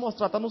 não posso te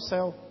mostrar, está no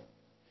céu.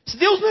 Se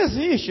Deus não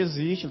existe,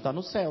 existe, ele está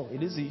no céu,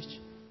 ele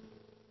existe.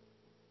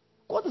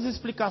 Quantas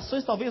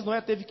explicações talvez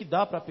Noé teve que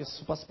dar para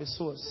as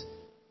pessoas,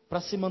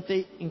 para se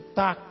manter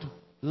intacto,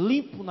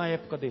 limpo na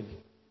época dele?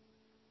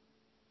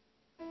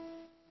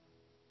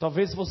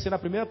 Talvez você, na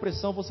primeira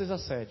pressão, você já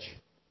cede.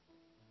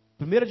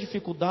 Primeira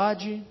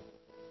dificuldade,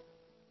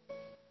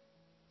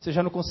 você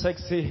já não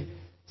consegue ser,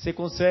 você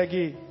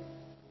consegue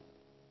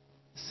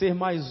ser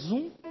mais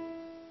um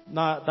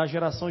da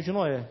geração de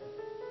Noé.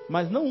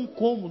 Mas não um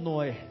como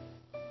Noé,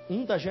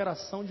 um da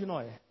geração de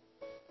Noé.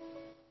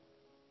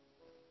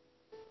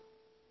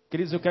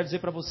 Queridos, eu quero dizer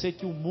para você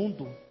que o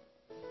mundo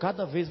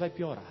cada vez vai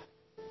piorar.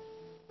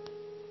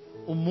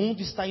 O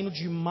mundo está indo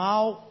de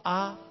mal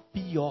a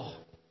pior.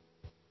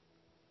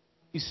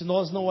 E se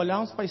nós não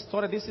olharmos para a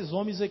história desses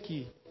homens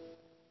aqui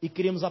e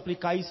queremos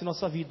aplicar isso em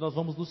nossa vida, nós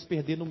vamos nos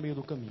perder no meio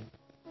do caminho.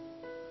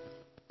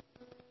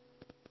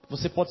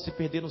 Você pode se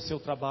perder no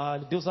seu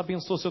trabalho. Deus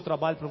abençoa o seu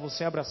trabalho para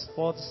você, abre as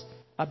portas,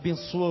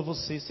 abençoa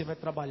você, você vai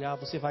trabalhar,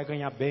 você vai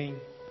ganhar bem.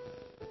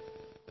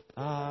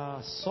 Ah,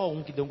 só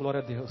um que deu glória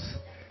a Deus.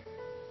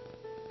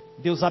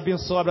 Deus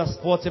abençoa, abre as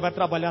portas, você vai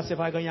trabalhar, você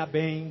vai ganhar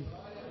bem.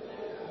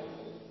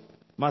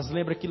 Mas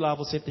lembra que lá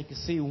você tem que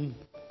ser um,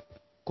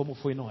 como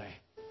foi Noé.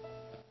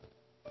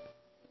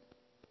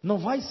 Não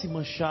vai se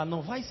manchar,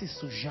 não vai se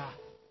sujar.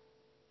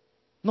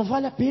 Não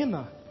vale a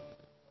pena.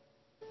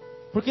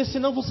 Porque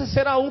senão você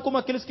será um como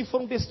aqueles que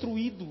foram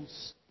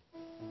destruídos.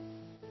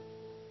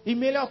 E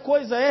melhor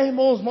coisa é,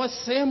 irmãos, nós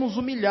sermos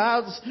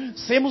humilhados,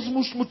 sermos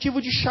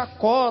motivo de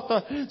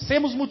chacota,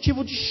 sermos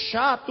motivo de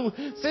chato,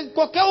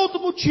 qualquer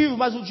outro motivo,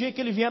 mas o dia que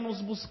ele vier nos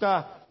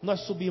buscar,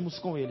 nós subimos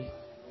com ele.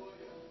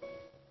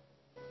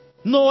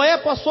 Noé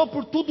passou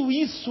por tudo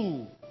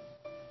isso,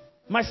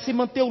 mas se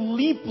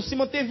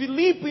manteve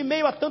limpo em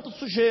meio a tanta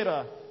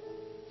sujeira,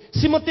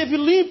 se manteve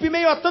limpo em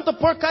meio a tanta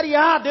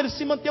porcariada, ele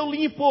se manteve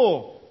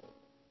limpo.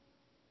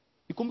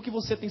 E como que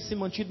você tem se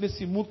mantido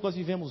nesse mundo que nós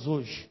vivemos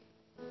hoje?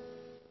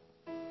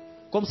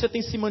 Como você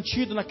tem se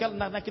mantido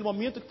naquele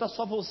momento que está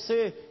só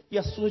você e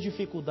as suas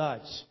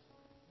dificuldades?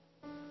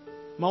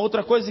 Uma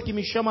outra coisa que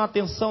me chama a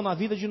atenção na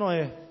vida de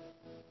Noé.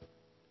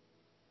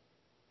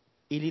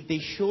 Ele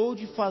deixou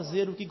de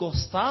fazer o que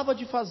gostava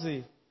de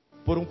fazer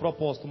por um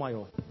propósito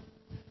maior.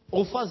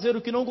 Ou fazer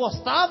o que não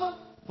gostava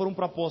por um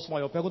propósito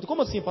maior. Pergunta,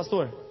 como assim,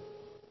 pastor?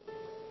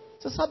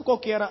 Você sabe qual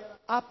que era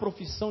a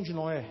profissão de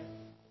Noé?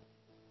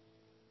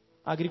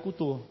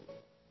 Agricultor.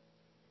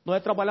 Noé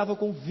trabalhava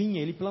com vinha,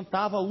 ele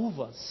plantava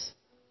uvas.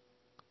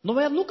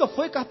 Noé nunca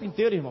foi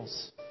carpinteiro,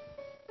 irmãos.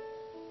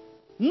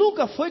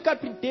 Nunca foi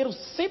carpinteiro,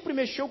 sempre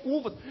mexeu com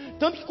uvas.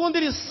 Tanto que quando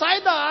ele sai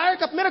da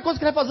arca, a primeira coisa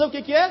que ele vai fazer, o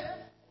que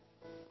é?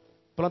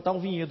 Plantar um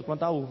vinhedo,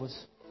 plantar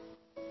uvas.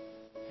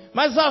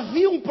 Mas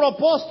havia um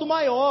propósito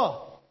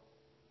maior.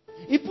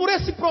 E por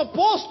esse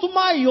propósito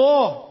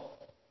maior,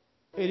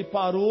 ele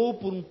parou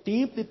por um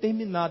tempo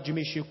determinado de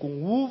mexer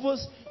com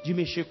uvas, de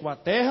mexer com a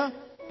terra,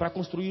 para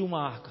construir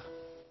uma arca.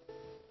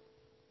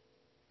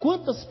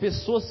 Quantas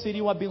pessoas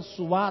seriam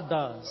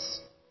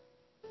abençoadas?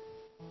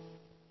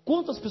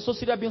 Quantas pessoas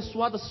seriam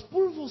abençoadas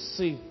por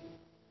você,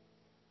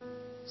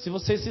 se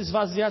você se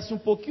esvaziasse um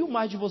pouquinho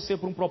mais de você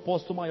para um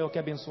propósito maior que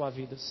é abençoar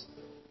vidas?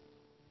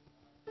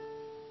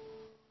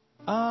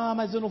 Ah,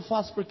 mas eu não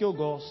faço porque eu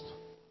gosto.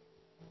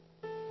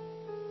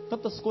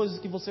 Tantas coisas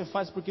que você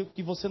faz porque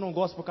que você não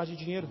gosta por causa de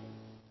dinheiro.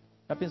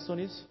 Já pensou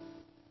nisso?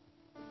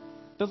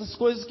 Tantas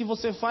coisas que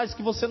você faz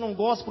que você não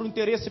gosta por um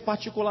interesse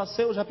particular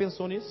seu. Já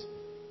pensou nisso?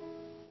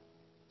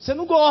 Você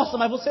não gosta,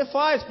 mas você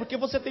faz porque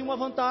você tem uma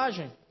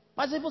vantagem.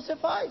 Mas aí você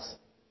faz.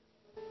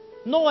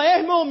 Noé,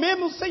 irmão,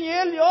 mesmo sem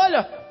ele,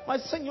 olha,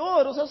 mas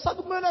Senhor, você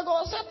sabe que o meu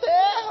negócio é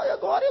terra, e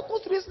agora eu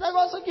construí esse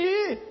negócio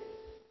aqui.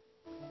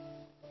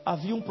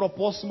 Havia um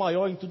propósito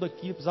maior em tudo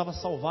aquilo, precisava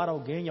salvar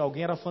alguém, e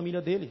alguém era a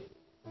família dele.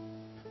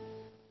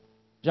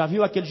 Já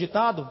viu aquele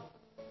ditado?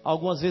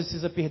 Algumas vezes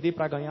precisa perder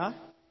para ganhar.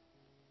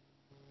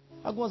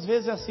 Algumas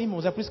vezes é assim,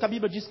 irmãos, é por isso que a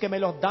Bíblia diz que é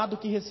melhor dar do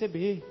que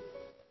receber.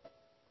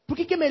 Por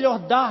que é melhor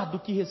dar do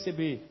que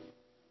receber?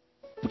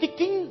 Porque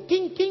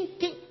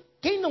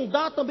quem não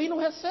dá também não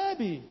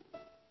recebe.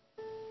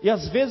 E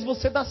às vezes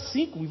você dá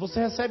 5 e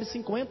você recebe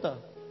 50.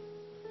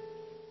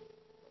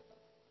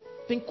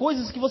 Tem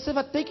coisas que você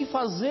vai ter que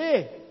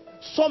fazer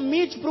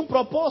somente para um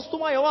propósito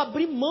maior,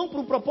 abrir mão para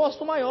um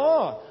propósito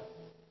maior.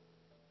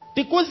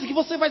 Tem coisas que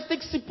você vai ter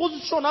que se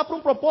posicionar para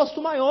um propósito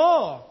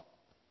maior.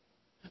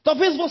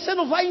 Talvez você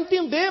não vai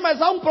entender,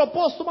 mas há um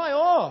propósito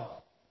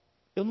maior.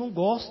 Eu não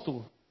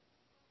gosto,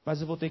 mas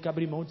eu vou ter que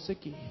abrir mão disso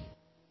aqui.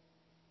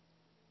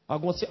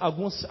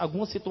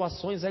 Algumas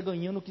situações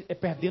é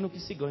perdendo o que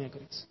se ganha,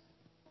 queridos.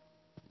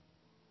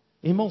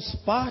 Irmãos,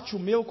 parte o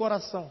meu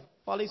coração.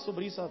 Falei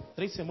sobre isso há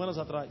 3 semanas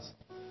atrás.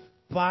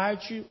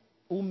 Parte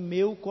o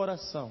meu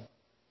coração.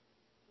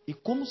 E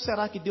como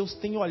será que Deus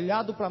tem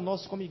olhado para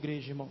nós como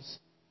igreja, irmãos?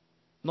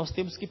 Nós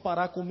temos que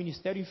parar com o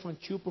ministério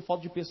infantil por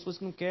falta de pessoas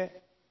que não querem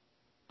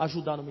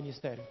ajudar no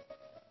ministério.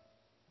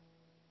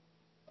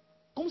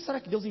 Como será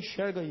que Deus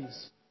enxerga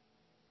isso?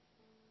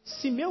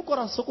 Se meu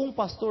coração como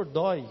pastor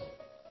dói,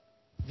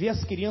 ver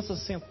as crianças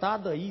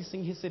sentadas aí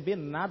sem receber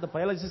nada,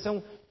 para elas isso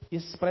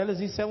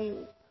é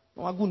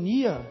uma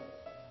agonia.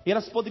 E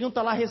elas poderiam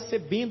estar lá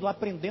recebendo,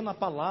 aprendendo a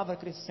palavra,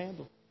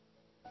 crescendo.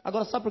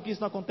 Agora sabe por que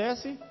isso não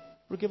acontece?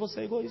 Porque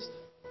você é egoísta.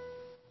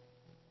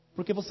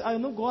 Porque você, eu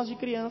não gosto de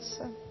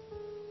criança.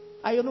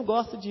 Eu não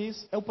gosto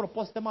disso. O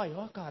propósito é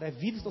maior, cara.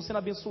 Vidas estão sendo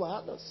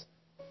abençoadas.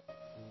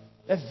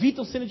 Vidas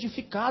estão sendo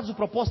edificadas. O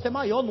propósito é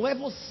maior. Não é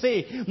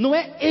você. Não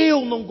é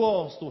eu não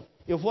gosto.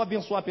 Eu vou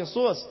abençoar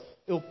pessoas.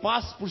 Eu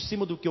passo por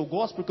cima do que eu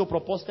gosto, porque o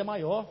propósito é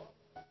maior.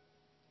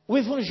 O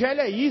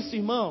evangelho é isso,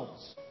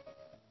 irmãos.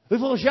 O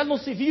evangelho não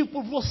se vive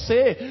por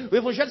você. O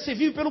evangelho se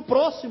vive pelo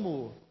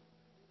próximo.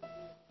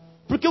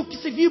 Porque o que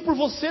se vive por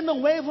você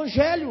não é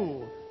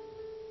evangelho.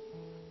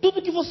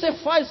 Tudo que você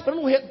faz para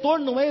um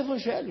retorno não é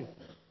evangelho.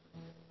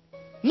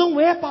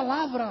 Não é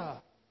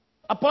palavra.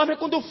 A palavra é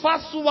quando eu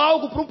faço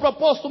algo para um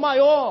propósito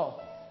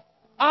maior.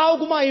 Há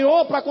algo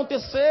maior para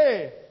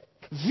acontecer.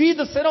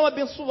 Vidas serão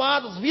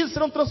abençoadas, vidas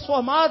serão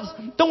transformadas.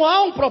 Então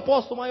há um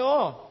propósito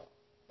maior.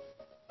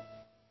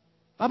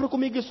 Abra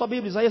comigo em sua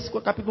Bíblia, Isaías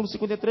capítulo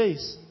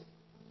 53.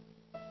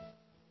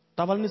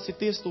 Estava lendo esse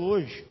texto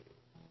hoje.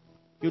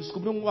 Eu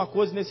descobri uma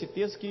coisa nesse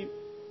texto que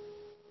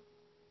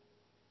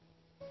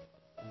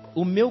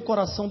o meu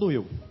coração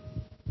doeu.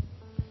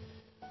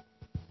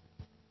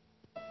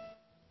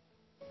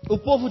 O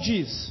povo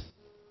diz: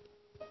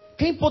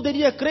 quem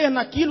poderia crer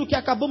naquilo que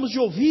acabamos de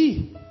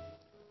ouvir?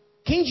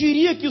 Quem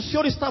diria que o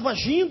Senhor estava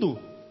agindo?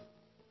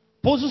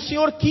 Pois o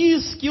Senhor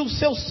quis que o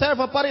seu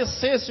servo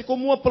aparecesse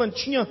como uma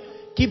plantinha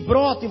que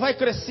brota e vai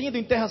crescendo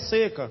em terra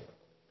seca.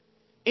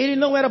 Ele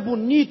não era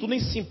bonito,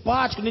 nem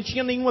simpático, nem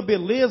tinha nenhuma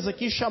beleza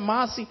que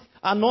chamasse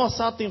a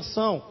nossa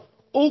atenção,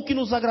 ou que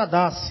nos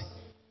agradasse.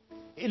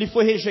 Ele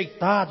foi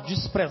rejeitado,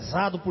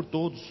 desprezado por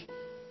todos.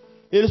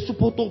 Ele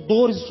suportou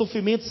dores e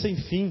sofrimentos sem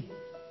fim.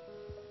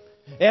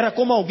 Era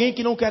como alguém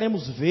que não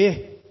queremos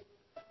ver.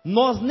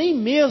 Nós nem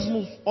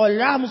mesmo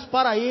olharmos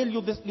para ele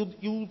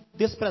e o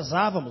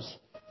desprezávamos.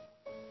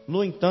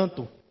 No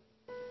entanto,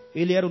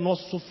 ele era o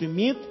nosso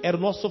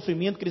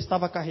sofrimento que ele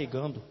estava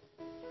carregando.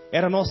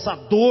 Era a nossa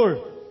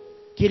dor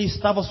que ele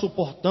estava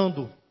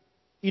suportando.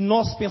 E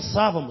nós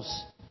pensávamos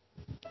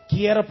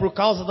que era por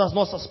causa das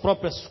nossas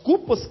próprias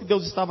culpas que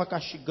Deus estava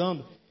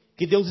castigando,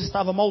 que Deus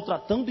estava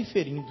maltratando e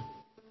ferindo.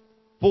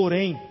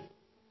 Porém,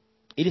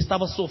 ele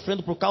estava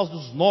sofrendo por causa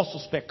dos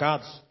nossos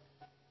pecados.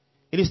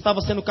 Ele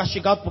estava sendo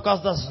castigado por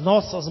causa das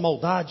nossas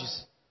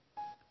maldades.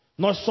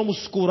 Nós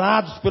somos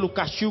curados pelo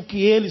castigo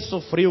que Ele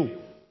sofreu.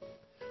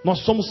 Nós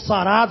somos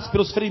sarados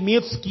pelos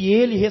ferimentos que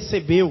Ele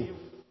recebeu.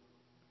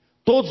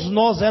 Todos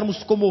nós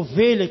éramos como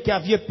ovelha que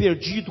havia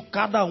perdido.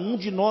 Cada um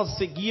de nós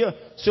seguia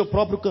seu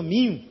próprio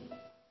caminho.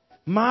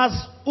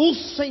 Mas o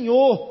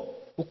Senhor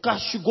o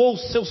castigou, o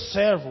seu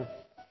servo.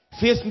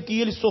 Fez com que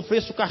ele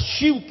sofresse o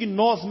castigo que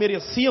nós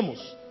merecíamos.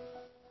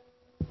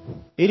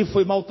 Ele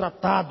foi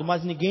maltratado,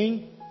 mas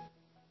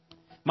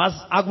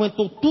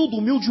aguentou tudo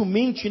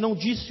humildemente e não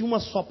disse uma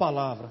só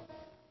palavra.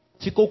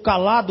 Ficou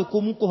calado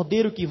como um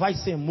cordeiro que vai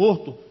ser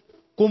morto,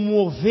 como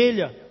uma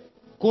ovelha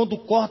quando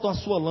cortam a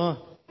sua lã.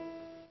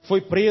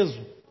 Foi preso,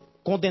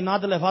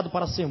 condenado e levado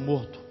para ser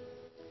morto.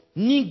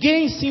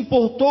 Ninguém se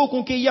importou com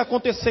o que ia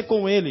acontecer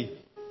com ele.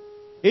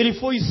 Ele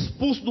foi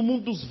expulso do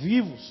mundo dos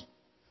vivos.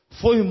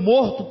 Foi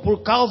morto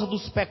por causa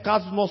dos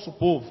pecados do nosso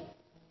povo.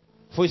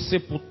 Foi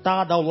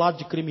sepultado ao lado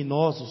de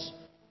criminosos.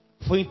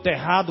 Foi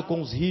enterrado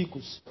com os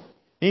ricos.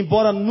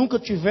 Embora nunca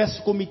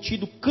tivesse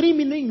cometido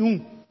crime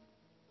nenhum,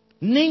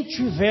 nem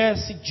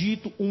tivesse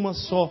dito uma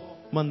só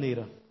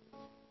maneira.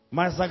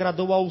 Mas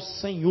agradou ao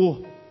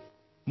Senhor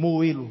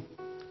moê-lo,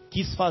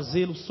 quis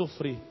fazê-lo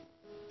sofrer.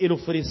 Ele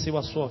ofereceu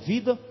a sua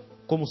vida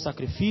como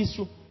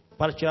sacrifício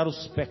para tirar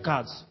os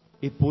pecados.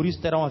 E por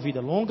isso terá uma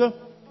vida longa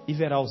e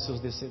verá os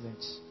seus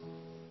descendentes.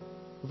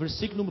 O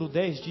versículo número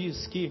 10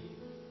 diz que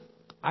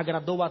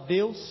agradou a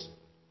Deus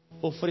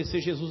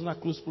oferecer Jesus na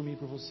cruz por mim e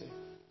por você.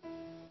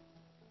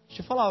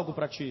 Deixa eu falar algo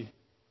para ti.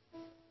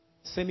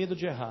 Sem medo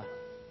de errar.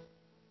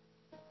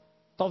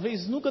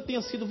 Talvez nunca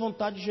tenha sido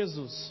vontade de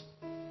Jesus,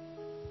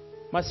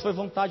 mas foi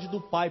vontade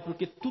do Pai,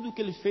 porque tudo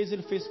que Ele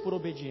fez por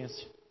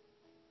obediência.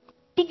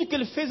 Tudo que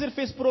Ele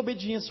fez por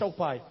obediência ao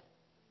Pai.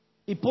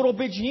 E por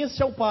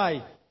obediência ao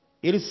Pai,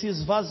 Ele se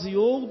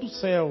esvaziou do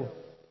céu,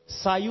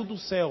 saiu do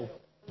céu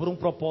por um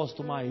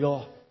propósito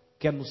maior,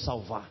 que é nos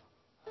salvar.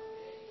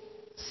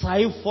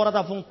 Saiu fora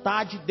da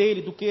vontade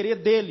dEle, do querer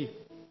dEle,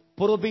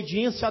 por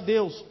obediência a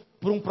Deus,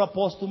 por um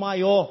propósito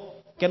maior,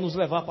 que é nos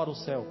levar para o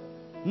céu.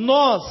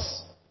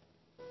 Nós,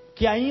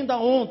 que ainda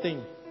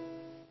ontem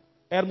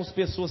éramos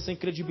pessoas sem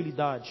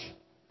credibilidade,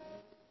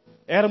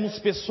 éramos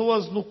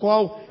pessoas no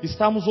qual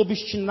estávamos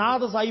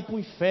obstinadas a ir para o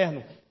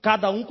inferno,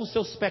 cada um com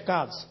seus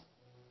pecados,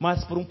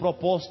 mas por um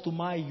propósito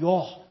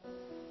maior,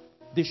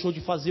 deixou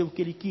de fazer o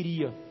que Ele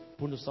queria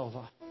por nos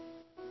salvar.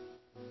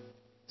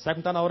 Será que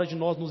não está na hora de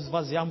nós nos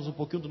esvaziarmos um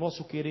pouquinho do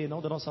nosso querer,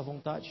 não da nossa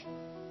vontade?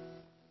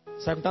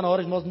 Será que não está na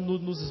hora de nós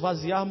nos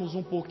esvaziarmos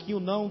um pouquinho,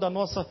 não da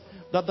nossa,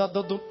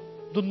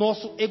 do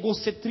nosso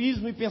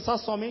egocentrismo e pensar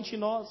somente em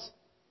nós?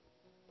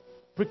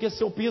 Porque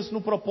se eu penso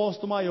no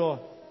propósito maior,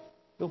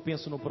 eu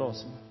penso no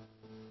próximo.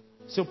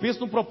 Se eu penso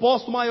no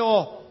propósito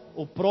maior,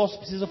 o próximo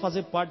precisa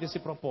fazer parte desse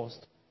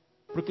propósito.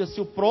 Porque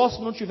se o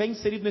próximo não estiver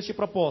inserido neste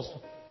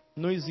propósito,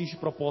 não existe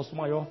propósito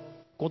maior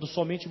quando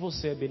somente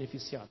você é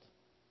beneficiado.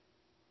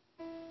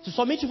 Se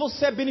somente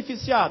você é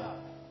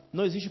beneficiado,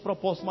 não existe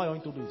propósito maior em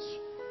tudo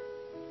isso.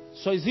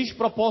 Só existe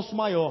propósito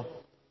maior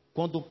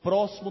quando o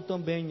próximo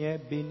também é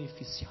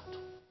beneficiado.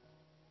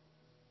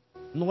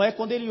 Não é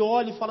quando ele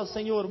olha e fala: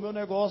 Senhor, o meu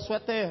negócio é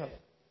terra,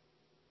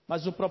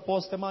 mas o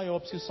propósito é maior, eu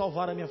preciso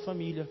salvar a minha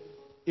família.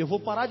 Eu vou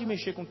parar de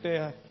mexer com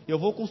terra, eu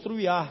vou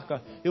construir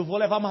arca, eu vou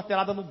levar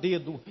martelada no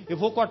dedo, eu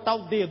vou cortar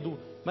o dedo,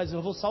 mas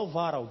eu vou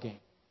salvar alguém.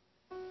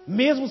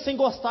 Mesmo sem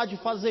gostar de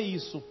fazer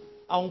isso,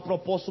 há um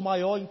propósito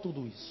maior em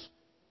tudo isso.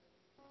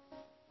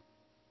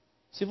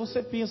 Se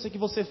você pensa que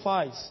você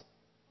faz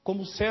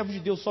como servo de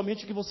Deus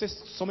somente o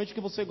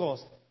que você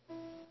gosta,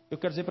 eu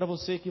quero dizer para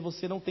você que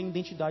você não tem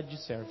identidade de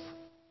servo.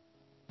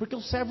 Porque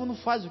o servo não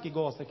faz o que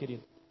gosta,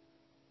 querido.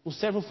 O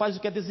servo faz o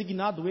que é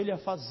designado ele a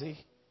fazer.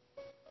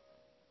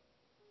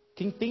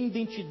 Quem tem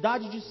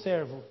identidade de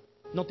servo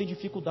não tem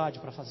dificuldade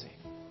para fazer.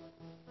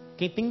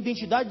 Quem tem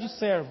identidade de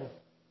servo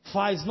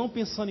faz não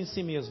pensando em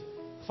si mesmo,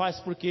 faz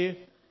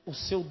porque o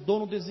seu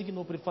dono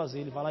designou para ele fazer,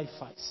 ele vai lá e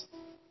faz.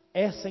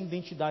 Essa é a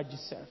identidade de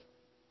servo.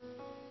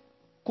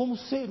 Como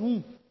ser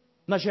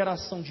na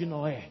geração de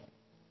Noé,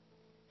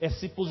 é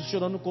se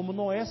posicionando como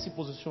Noé se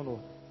posicionou.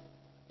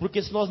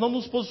 Porque se nós não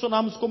nos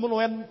posicionarmos como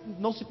Noé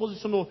não se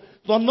posicionou,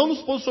 se nós não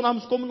nos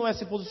posicionarmos como Noé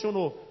se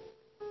posicionou,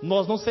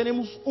 nós não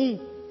seremos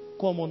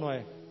como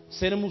Noé.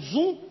 Seremos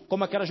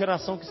como aquela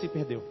geração que se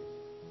perdeu.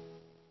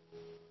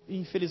 E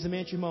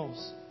infelizmente,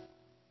 irmãos,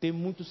 tem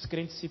muitos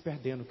crentes se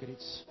perdendo,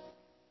 queridos.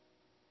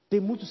 Tem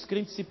muitos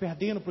crentes se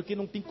perdendo porque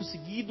não tem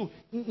conseguido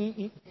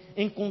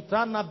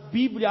encontrar na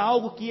Bíblia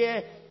algo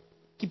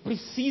que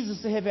precisa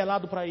ser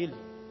revelado para ele.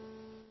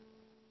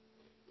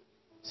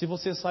 Se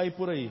você sair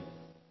por aí,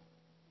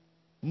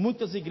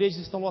 muitas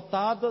igrejas estão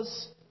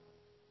lotadas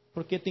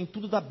porque tem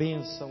tudo da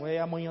bênção. É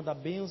a manhã da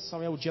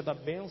bênção, é o dia da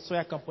bênção,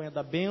 é a campanha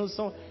da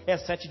bênção, é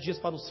 7 dias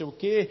para não sei o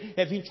quê,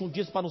 é 21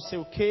 dias para não sei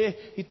o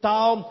quê e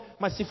tal.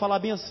 Mas se falar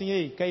bem assim: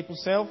 ei, quer ir para o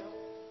céu?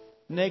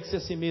 Negue-se a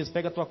si mesmo,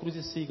 pega a tua cruz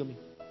e siga-me.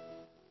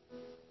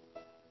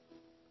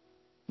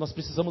 Nós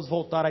precisamos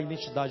voltar à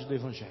identidade do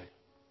Evangelho.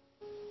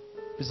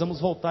 Precisamos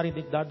voltar à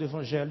identidade do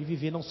Evangelho e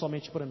viver não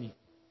somente para mim,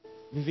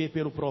 viver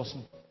pelo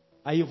próximo.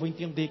 Aí eu vou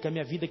entender que a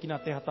minha vida aqui na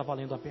terra está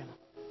valendo a pena.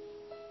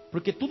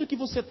 Porque tudo que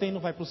você tem não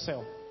vai para o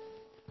céu.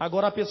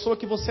 Agora a pessoa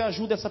que você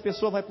ajuda, essa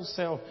pessoa vai para o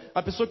céu.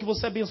 A pessoa que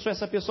você abençoa,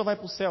 essa pessoa vai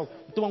para o céu.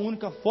 Então a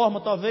única forma,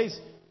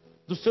 talvez,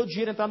 do seu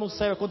dinheiro entrar no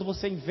céu é quando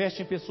você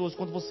investe em pessoas,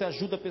 quando você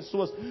ajuda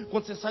pessoas,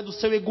 quando você sai do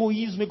seu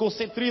egoísmo,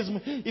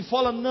 egocentrismo e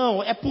fala,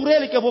 não, é por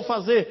ele que eu vou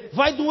fazer.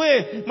 Vai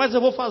doer, mas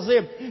eu vou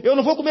fazer. Eu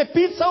não vou comer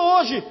pizza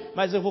hoje,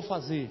 mas eu vou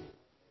fazer.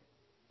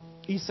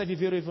 Isso é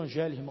viver o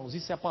evangelho, irmãos.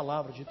 Isso é a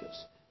palavra de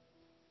Deus.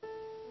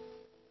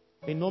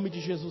 Em nome de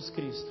Jesus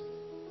Cristo,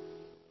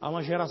 há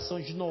uma geração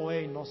de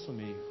Noé em nosso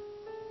meio.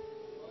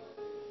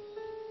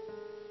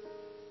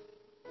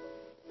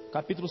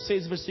 Capítulo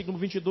 6, versículo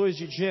 22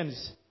 de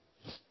Gênesis.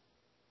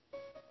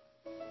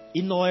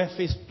 E Noé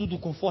fez tudo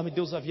conforme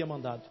Deus havia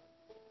mandado.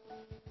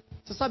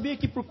 Você sabia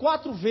que por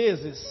 4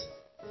 vezes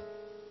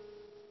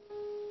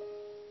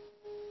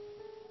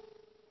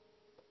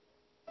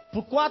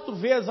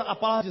a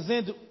palavra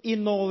dizendo, e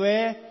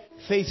Noé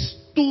fez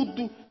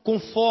tudo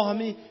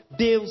conforme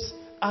Deus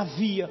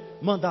havia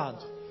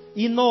mandado.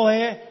 E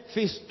Noé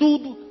fez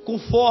tudo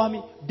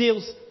conforme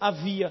Deus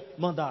havia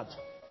mandado.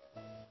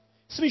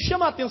 Isso me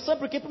chama a atenção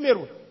porque,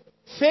 primeiro,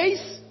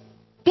 fez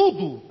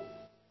tudo.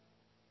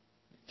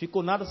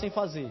 Ficou nada sem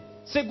fazer.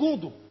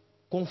 Segundo,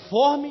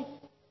 conforme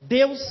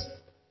Deus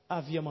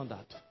havia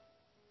mandado.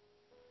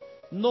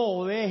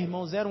 Noé,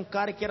 irmãos, era um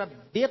cara que era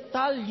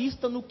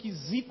detalhista no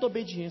quesito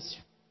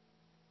obediência.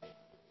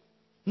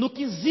 No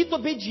quesito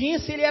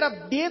obediência, ele era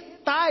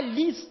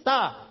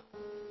detalhista.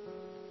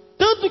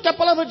 Tanto que a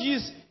palavra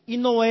diz, e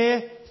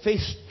Noé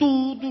fez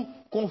tudo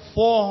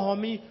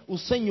conforme o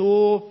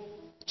Senhor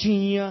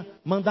tinha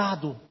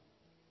mandado.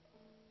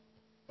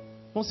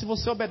 Então, se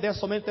você obedece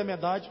somente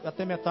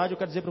até metade, eu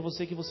quero dizer para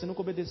você que você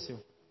nunca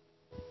obedeceu.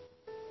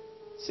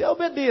 Você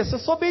obedece, eu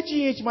sou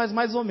obediente, mas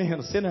mais ou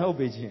menos, você não é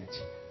obediente.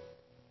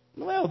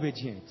 Não é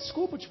obediente,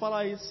 desculpa te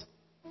falar isso.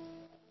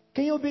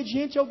 Quem é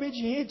obediente é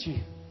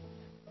obediente.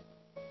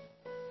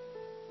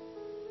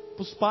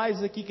 Para os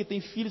pais aqui que têm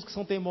filhos que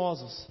são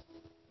teimosos,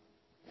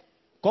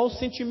 qual o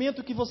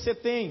sentimento que você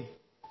tem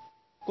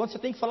quando você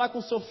tem que falar com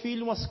o seu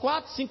filho umas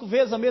 4, 5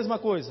 vezes a mesma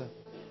coisa?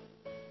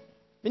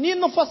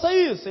 Menino, não faça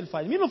isso, ele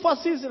faz. Menino, não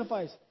faça isso, ele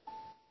faz.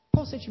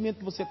 Qual o sentimento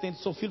que você tem do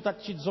seu filho estar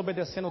te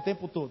desobedecendo o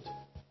tempo todo?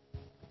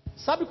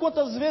 Sabe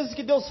quantas vezes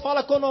que Deus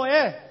fala com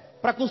Noé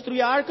para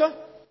construir a arca?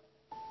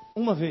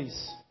 Uma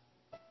vez.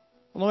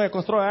 Noé,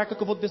 constrói a arca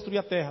que eu vou destruir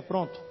a terra.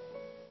 Pronto.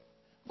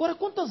 Agora,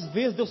 quantas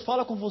vezes Deus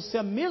fala com você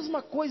a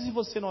mesma coisa e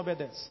você não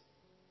obedece?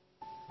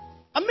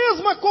 A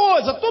mesma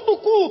coisa, todo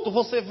culto,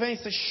 você vem,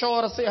 você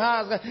chora, você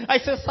rasga, aí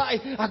você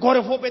sai, agora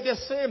eu vou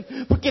obedecer,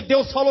 porque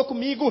Deus falou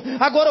comigo,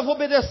 agora eu vou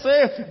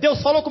obedecer,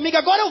 Deus falou comigo,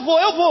 agora eu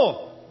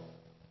vou.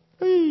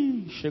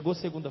 Chegou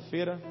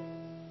segunda-feira,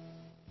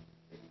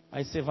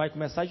 aí você vai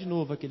começar de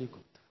novo aquele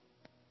culto.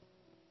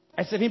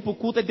 Aí você vem para o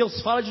culto e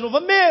Deus fala de novo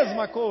a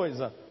mesma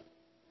coisa.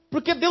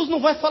 Porque Deus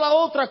não vai falar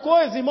outra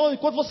coisa, irmão,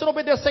 enquanto você não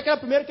obedecer aquela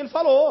primeira que Ele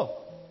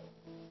falou.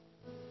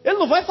 Ele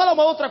não vai falar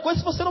uma outra coisa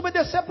se você não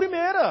obedecer a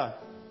primeira.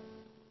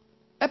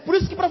 É por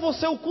isso que para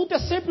você o culto é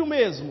sempre o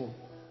mesmo.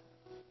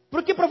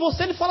 Porque para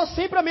você Ele fala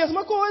sempre a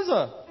mesma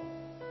coisa.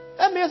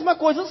 É a mesma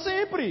coisa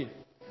sempre.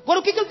 Agora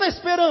o que Ele está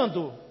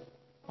esperando?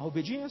 A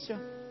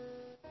obediência.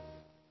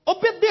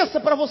 Obedeça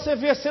para você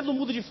ver se Ele não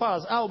muda de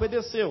fase. Ah,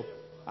 obedeceu.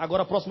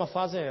 Agora a próxima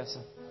fase é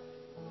essa.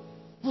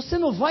 Você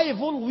não vai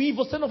evoluir,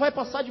 você não vai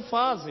passar de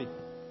fase.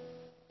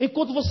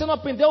 Enquanto você não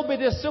aprender a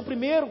obedecer o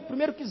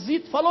primeiro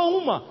quesito. Falou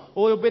uma,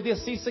 ou eu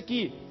obedeci isso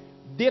aqui.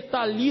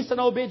 Detalhista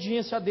na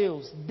obediência a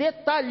Deus.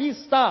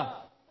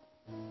 Detalhista.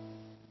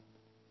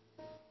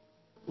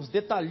 Os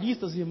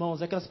detalhistas,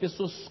 irmãos, é aquelas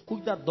pessoas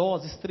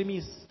cuidadosas,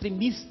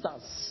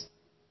 extremistas.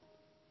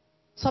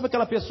 Sabe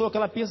aquela pessoa que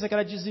ela pensa que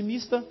ela é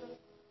dizimista?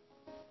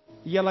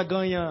 E ela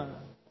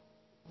ganha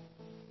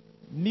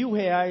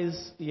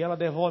R$1.000 e ela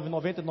devolve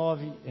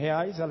R$99.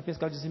 Ela pensa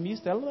que ela é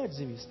dizimista. Ela não é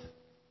dizimista.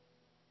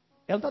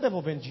 Ela não está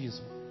devolvendo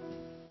dízimo.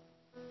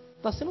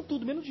 Está sendo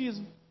tudo menos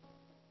dízimo.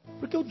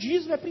 Porque o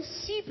dízimo é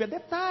princípio, é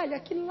detalhe, é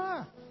aquilo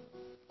lá.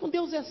 Com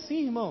Deus é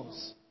assim,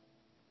 irmãos.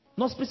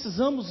 Nós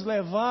precisamos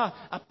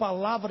levar a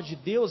palavra de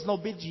Deus na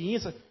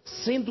obediência,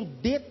 sendo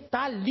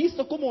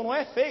detalhista como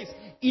Noé fez.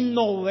 E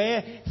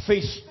Noé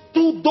fez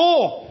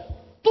tudo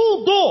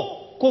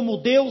como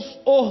Deus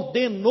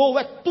ordenou,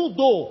 é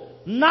tudo.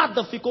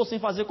 Nada ficou sem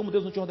fazer como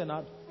Deus não tinha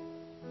ordenado.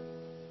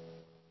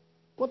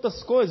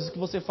 Quantas coisas que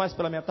você faz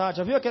pela metade?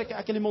 Já viu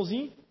aquele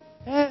irmãozinho?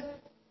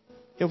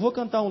 Eu vou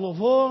cantar um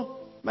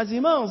louvor. Mas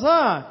irmãos,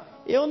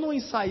 eu não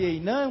ensaiei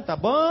não, tá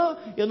bom?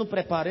 Eu não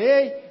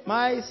preparei,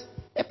 mas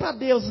é para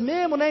Deus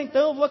mesmo, né?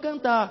 Então eu vou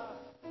cantar.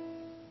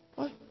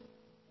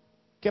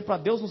 Que é para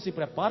Deus não se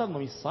prepara,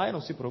 não ensaia,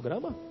 não se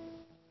programa?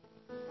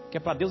 Que é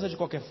para Deus é de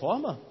qualquer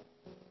forma?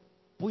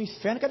 Para o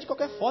inferno que é de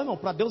qualquer forma, irmão.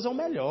 Para Deus é o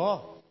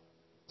melhor.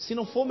 Se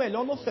não for o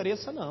melhor, não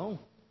ofereça não.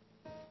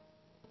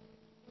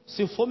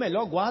 Se for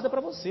melhor, guarda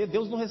para você.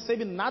 Deus não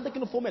recebe nada que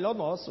não for o melhor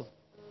nosso.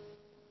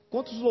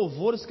 Quantos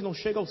louvores que não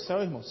chegam ao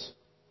céu, irmãos?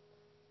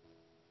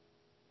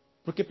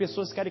 Porque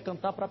pessoas querem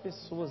cantar para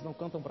pessoas, não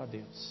cantam para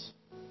Deus.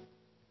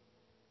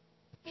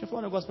 Deixa eu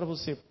falar um negócio para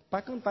você.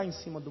 Para cantar em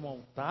cima de um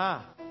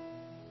altar,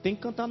 tem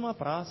que cantar numa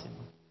praça,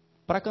 irmão.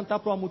 Para cantar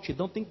para uma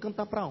multidão, tem que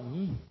cantar para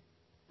um.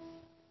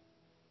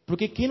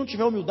 Porque quem não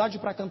tiver humildade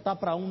para cantar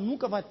para um,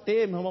 nunca vai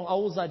ter, meu irmão, a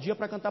ousadia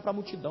para cantar para a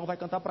multidão. Vai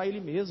cantar para ele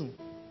mesmo.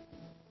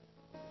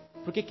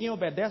 Porque quem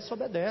obedece,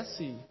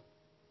 obedece.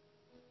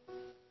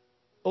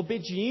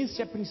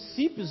 Obediência é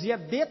princípios e é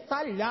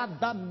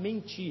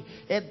detalhadamente.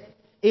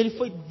 Ele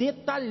foi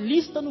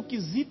detalhista no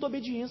quesito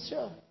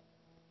obediência.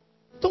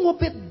 Então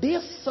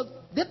obedeça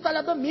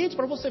detalhadamente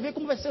para você ver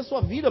como vai ser a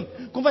sua vida,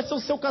 como vai ser o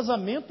seu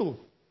casamento.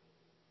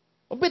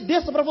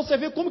 Obedeça para você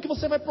ver como que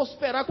você vai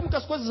prosperar, como que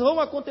as coisas vão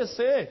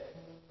acontecer.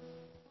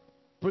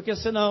 Porque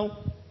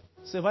senão,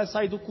 você vai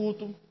sair do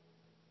culto,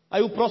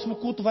 aí o próximo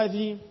culto vai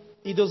vir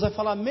e Deus vai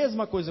falar a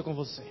mesma coisa com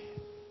você.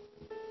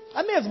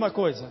 A mesma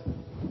coisa.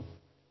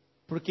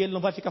 Porque Ele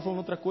não vai ficar falando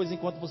outra coisa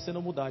enquanto você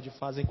não mudar de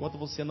fase, enquanto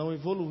você não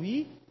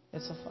evoluir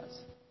essa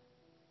fase.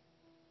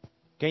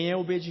 Quem é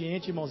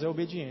obediente, irmãos, é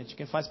obediente.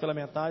 Quem faz pela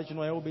metade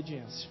não é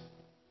obediência.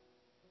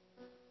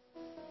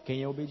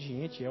 Quem é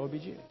obediente, é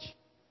obediente.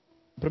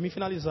 Para mim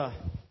finalizar.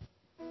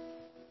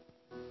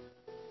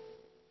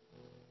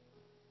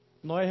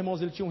 Noé,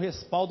 irmãos, ele tinha um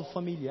respaldo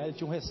familiar, ele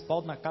tinha um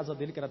respaldo na casa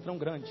dele que era tão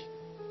grande.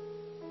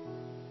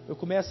 Eu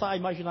começo a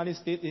imaginar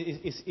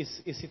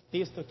esse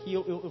texto aqui,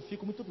 eu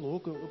fico muito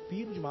louco, eu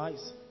piro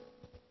demais.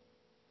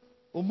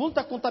 O mundo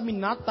está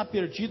contaminado, está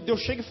perdido.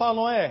 Deus chega e fala: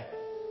 Noé,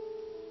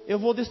 eu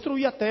vou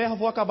destruir a terra,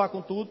 vou acabar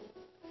com tudo.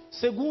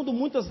 Segundo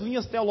muitas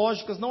linhas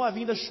teológicas, não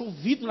havia ainda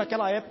chovido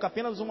naquela época,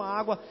 apenas uma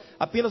água,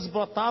 apenas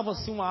brotava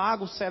assim uma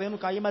água, o sereno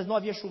caía, mas não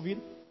havia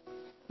chovido.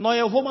 Noé,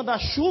 eu vou mandar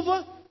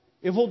chuva,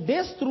 eu vou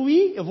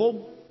destruir, eu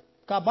vou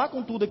acabar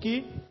com tudo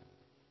aqui.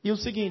 E o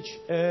seguinte,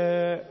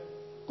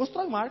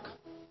 constrói uma arca.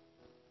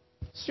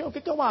 Senhor, o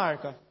que é uma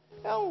arca?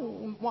 É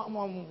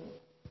um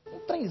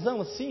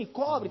trenzão assim,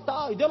 cobre e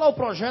tal. E deu lá o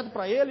projeto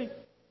para ele,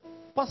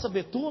 passa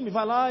betume,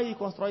 vai lá e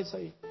constrói isso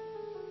aí.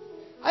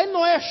 Aí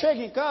Noé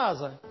chega em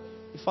casa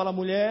e fala: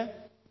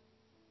 mulher,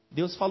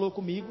 Deus falou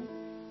comigo.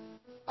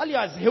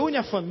 Aliás, reúne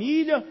a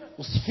família,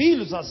 os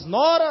filhos, as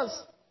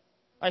noras,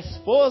 a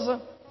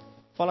esposa.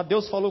 Fala: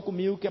 Deus falou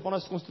comigo que é para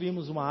nós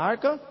construirmos uma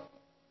arca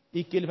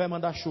e que Ele vai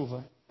mandar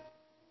chuva.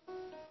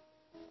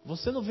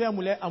 Você não vê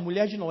a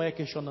mulher de Noé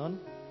questionando?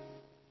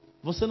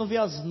 Você não vê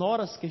as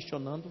noras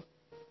questionando?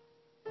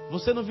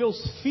 Você não vê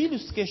os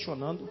filhos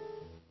questionando?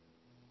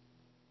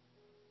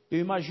 Eu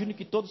imagino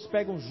que todos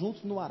pegam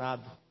juntos no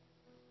arado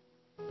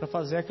para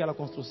fazer aquela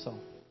construção.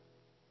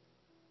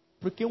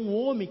 Porque um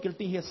homem que ele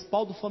tem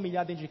respaldo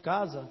familiar dentro de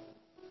casa,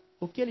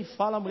 o que ele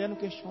fala, a mulher não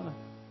questiona.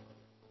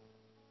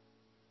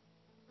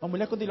 A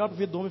mulher, quando ele olha para o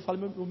vidro do homem, fala: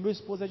 o meu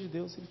esposo é de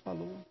Deus, ele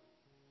falou.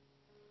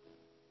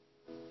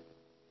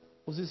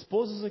 Os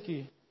esposos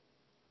aqui,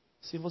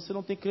 se você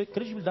não tem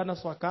credibilidade na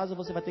sua casa,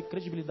 você vai ter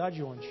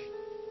credibilidade onde?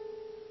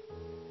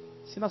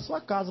 Se na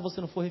sua casa você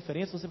não for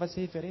referência, você vai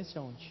ser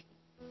referência onde?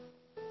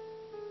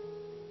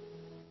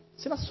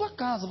 Se na sua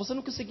casa você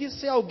não conseguir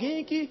ser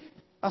alguém que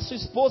a sua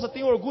esposa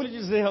tem orgulho de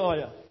dizer: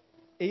 olha,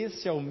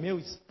 esse é o meu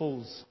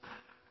esposo.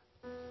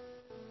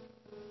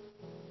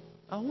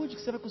 Aonde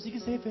que você vai conseguir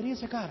ser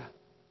referência, cara?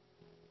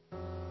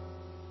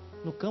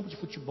 No campo de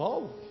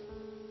futebol?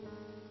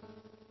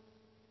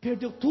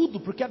 Perdeu tudo,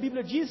 porque a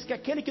Bíblia diz que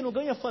aquele que não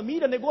ganha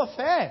família negou a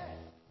fé.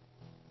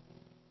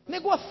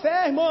 Negou a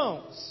fé,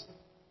 irmãos.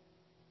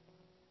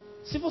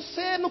 Se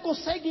você não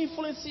consegue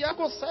influenciar,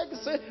 consegue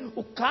ser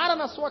o cara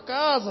na sua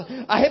casa,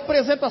 a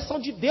representação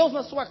de Deus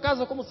na sua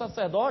casa como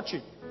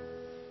sacerdote,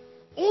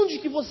 onde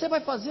que você vai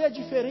fazer a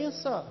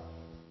diferença?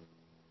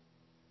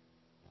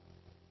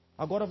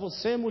 Agora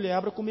você, mulher,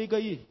 abra comigo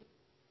aí.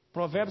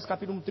 Provérbios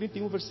capítulo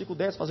 31, versículo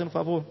 10, fazendo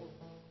favor.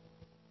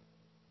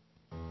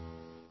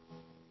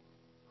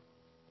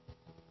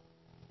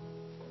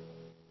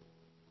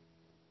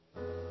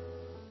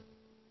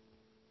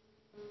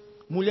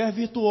 Mulher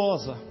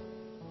virtuosa,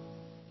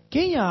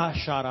 quem a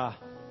achará?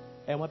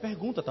 É uma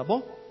pergunta, tá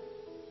bom?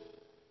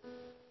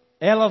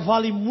 Ela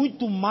vale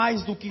muito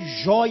mais do que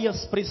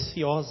joias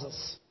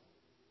preciosas.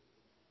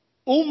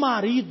 O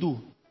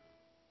marido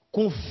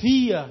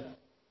confia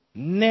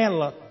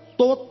nela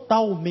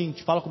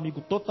totalmente. Fala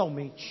comigo,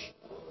 totalmente.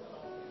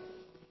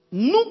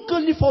 Nunca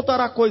lhe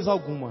faltará coisa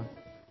alguma.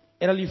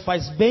 Ela lhe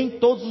faz bem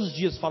todos os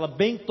dias. Fala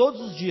bem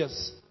todos os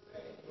dias.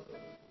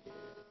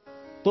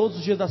 Todos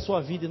os dias da sua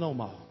vida e não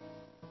mal.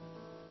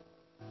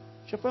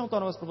 Deixa eu perguntar um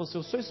negócio para você.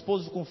 O seu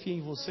esposo confia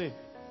em você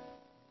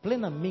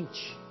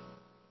plenamente?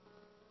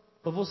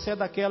 Ou você é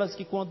daquelas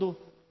que quando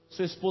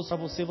seu esposo para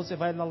você, você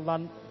vai lá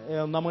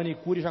na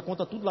manicure e já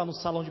conta tudo lá no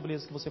salão de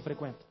beleza que você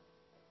frequenta?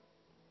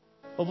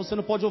 Ou você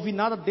não pode ouvir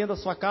nada dentro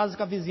da sua casa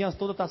que a vizinhança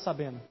toda está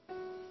sabendo?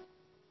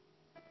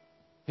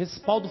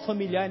 Respaldo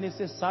familiar é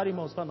necessário,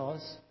 irmãos, para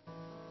nós.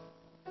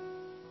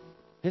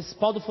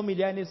 Respaldo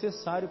familiar é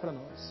necessário para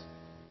nós.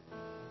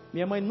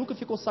 Minha mãe nunca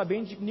ficou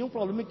sabendo de nenhum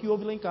problema que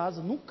houve lá em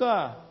casa.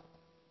 Nunca.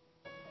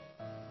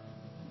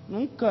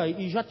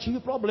 E já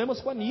tive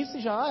problemas com a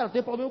Anice, ela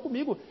teve problema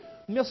comigo.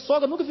 Minha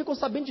sogra nunca ficou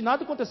sabendo de nada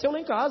que aconteceu lá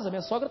em casa.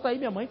 Minha sogra está aí,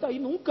 minha mãe está aí,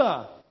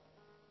 nunca.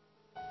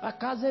 A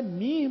casa é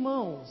minha,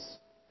 irmãos.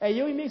 É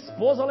eu e minha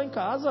esposa lá em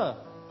casa.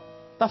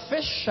 Está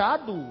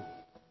fechado.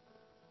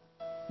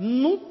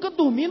 Nunca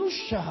dormi no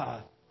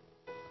chão.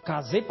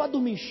 Casei para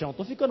dormir em chão.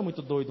 Estou ficando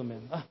muito doido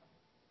mesmo.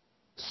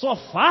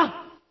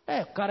 Sofá?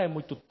 O cara é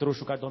muito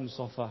trouxa, o cara dorme no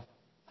sofá.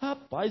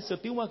 Rapaz, eu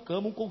tenho uma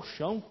cama, um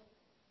colchão.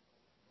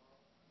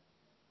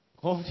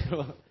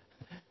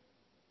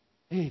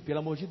 Ei, pelo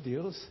amor de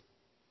Deus.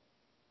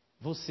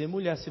 Você,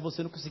 mulher, se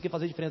você não conseguir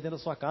fazer diferença dentro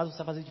da sua casa, você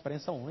vai fazer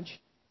diferença onde?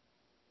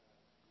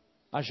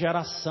 A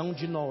geração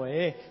de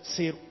Noé,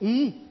 ser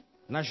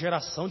na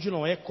geração de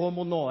Noé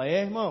como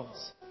Noé,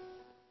 irmãos.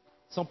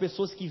 São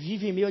pessoas que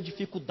vivem em meio a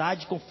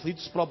dificuldade,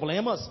 conflitos,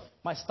 problemas,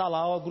 mas está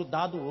lá, ó,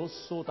 grudado o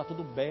osso, está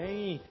tudo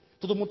bem.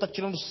 Todo mundo está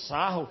tirando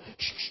sarro,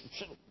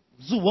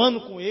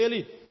 zoando com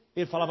ele.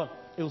 Ele falava,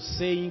 eu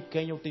sei em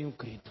quem eu tenho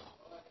crido.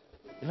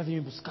 Ele vai vir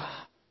me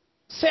buscar.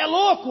 Você é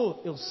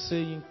louco? Eu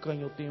sei em quem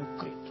eu tenho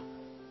crido.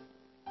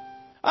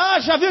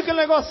 Já viu aquele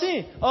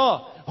negocinho?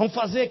 Vamos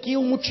fazer aqui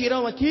um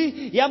mutirão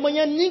aqui e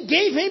amanhã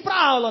ninguém vem para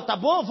a aula, tá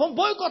bom? Vamos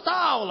boicotar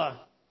a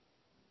aula.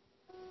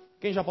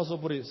 Quem já passou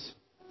por isso?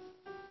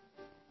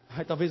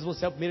 Talvez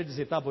você é o primeiro a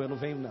dizer, tá bom, eu não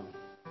venho não.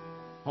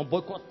 Vamos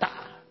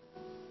boicotar.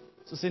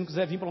 Se você não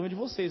quiser vir, problema de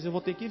vocês, eu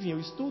vou ter que vir. Eu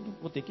estudo,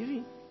 vou ter que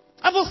vir.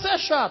 Você é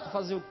chato,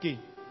 fazer o quê?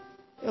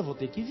 Eu vou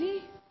ter que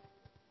vir.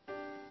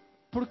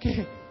 Por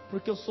quê?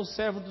 Porque eu sou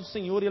servo do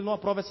Senhor e Ele não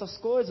aprova essas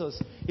coisas.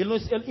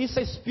 Isso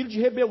é espírito de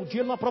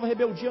rebeldia, Ele não aprova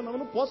rebeldia, não. Eu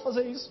não posso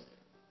fazer isso.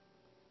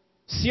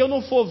 Se eu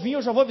não for vir,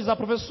 eu já vou avisar,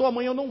 professor,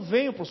 amanhã eu não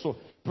venho, professor.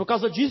 Por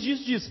causa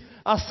disso.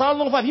 A sala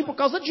não vai vir por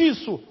causa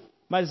disso.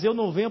 Mas eu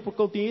não venho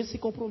porque eu tenho esse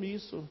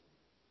compromisso.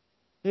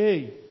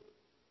 Ei,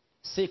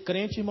 ser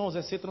crente, irmãos,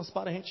 é ser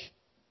transparente.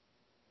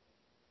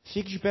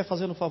 Fique de pé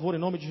fazendo um favor em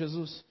nome de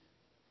Jesus.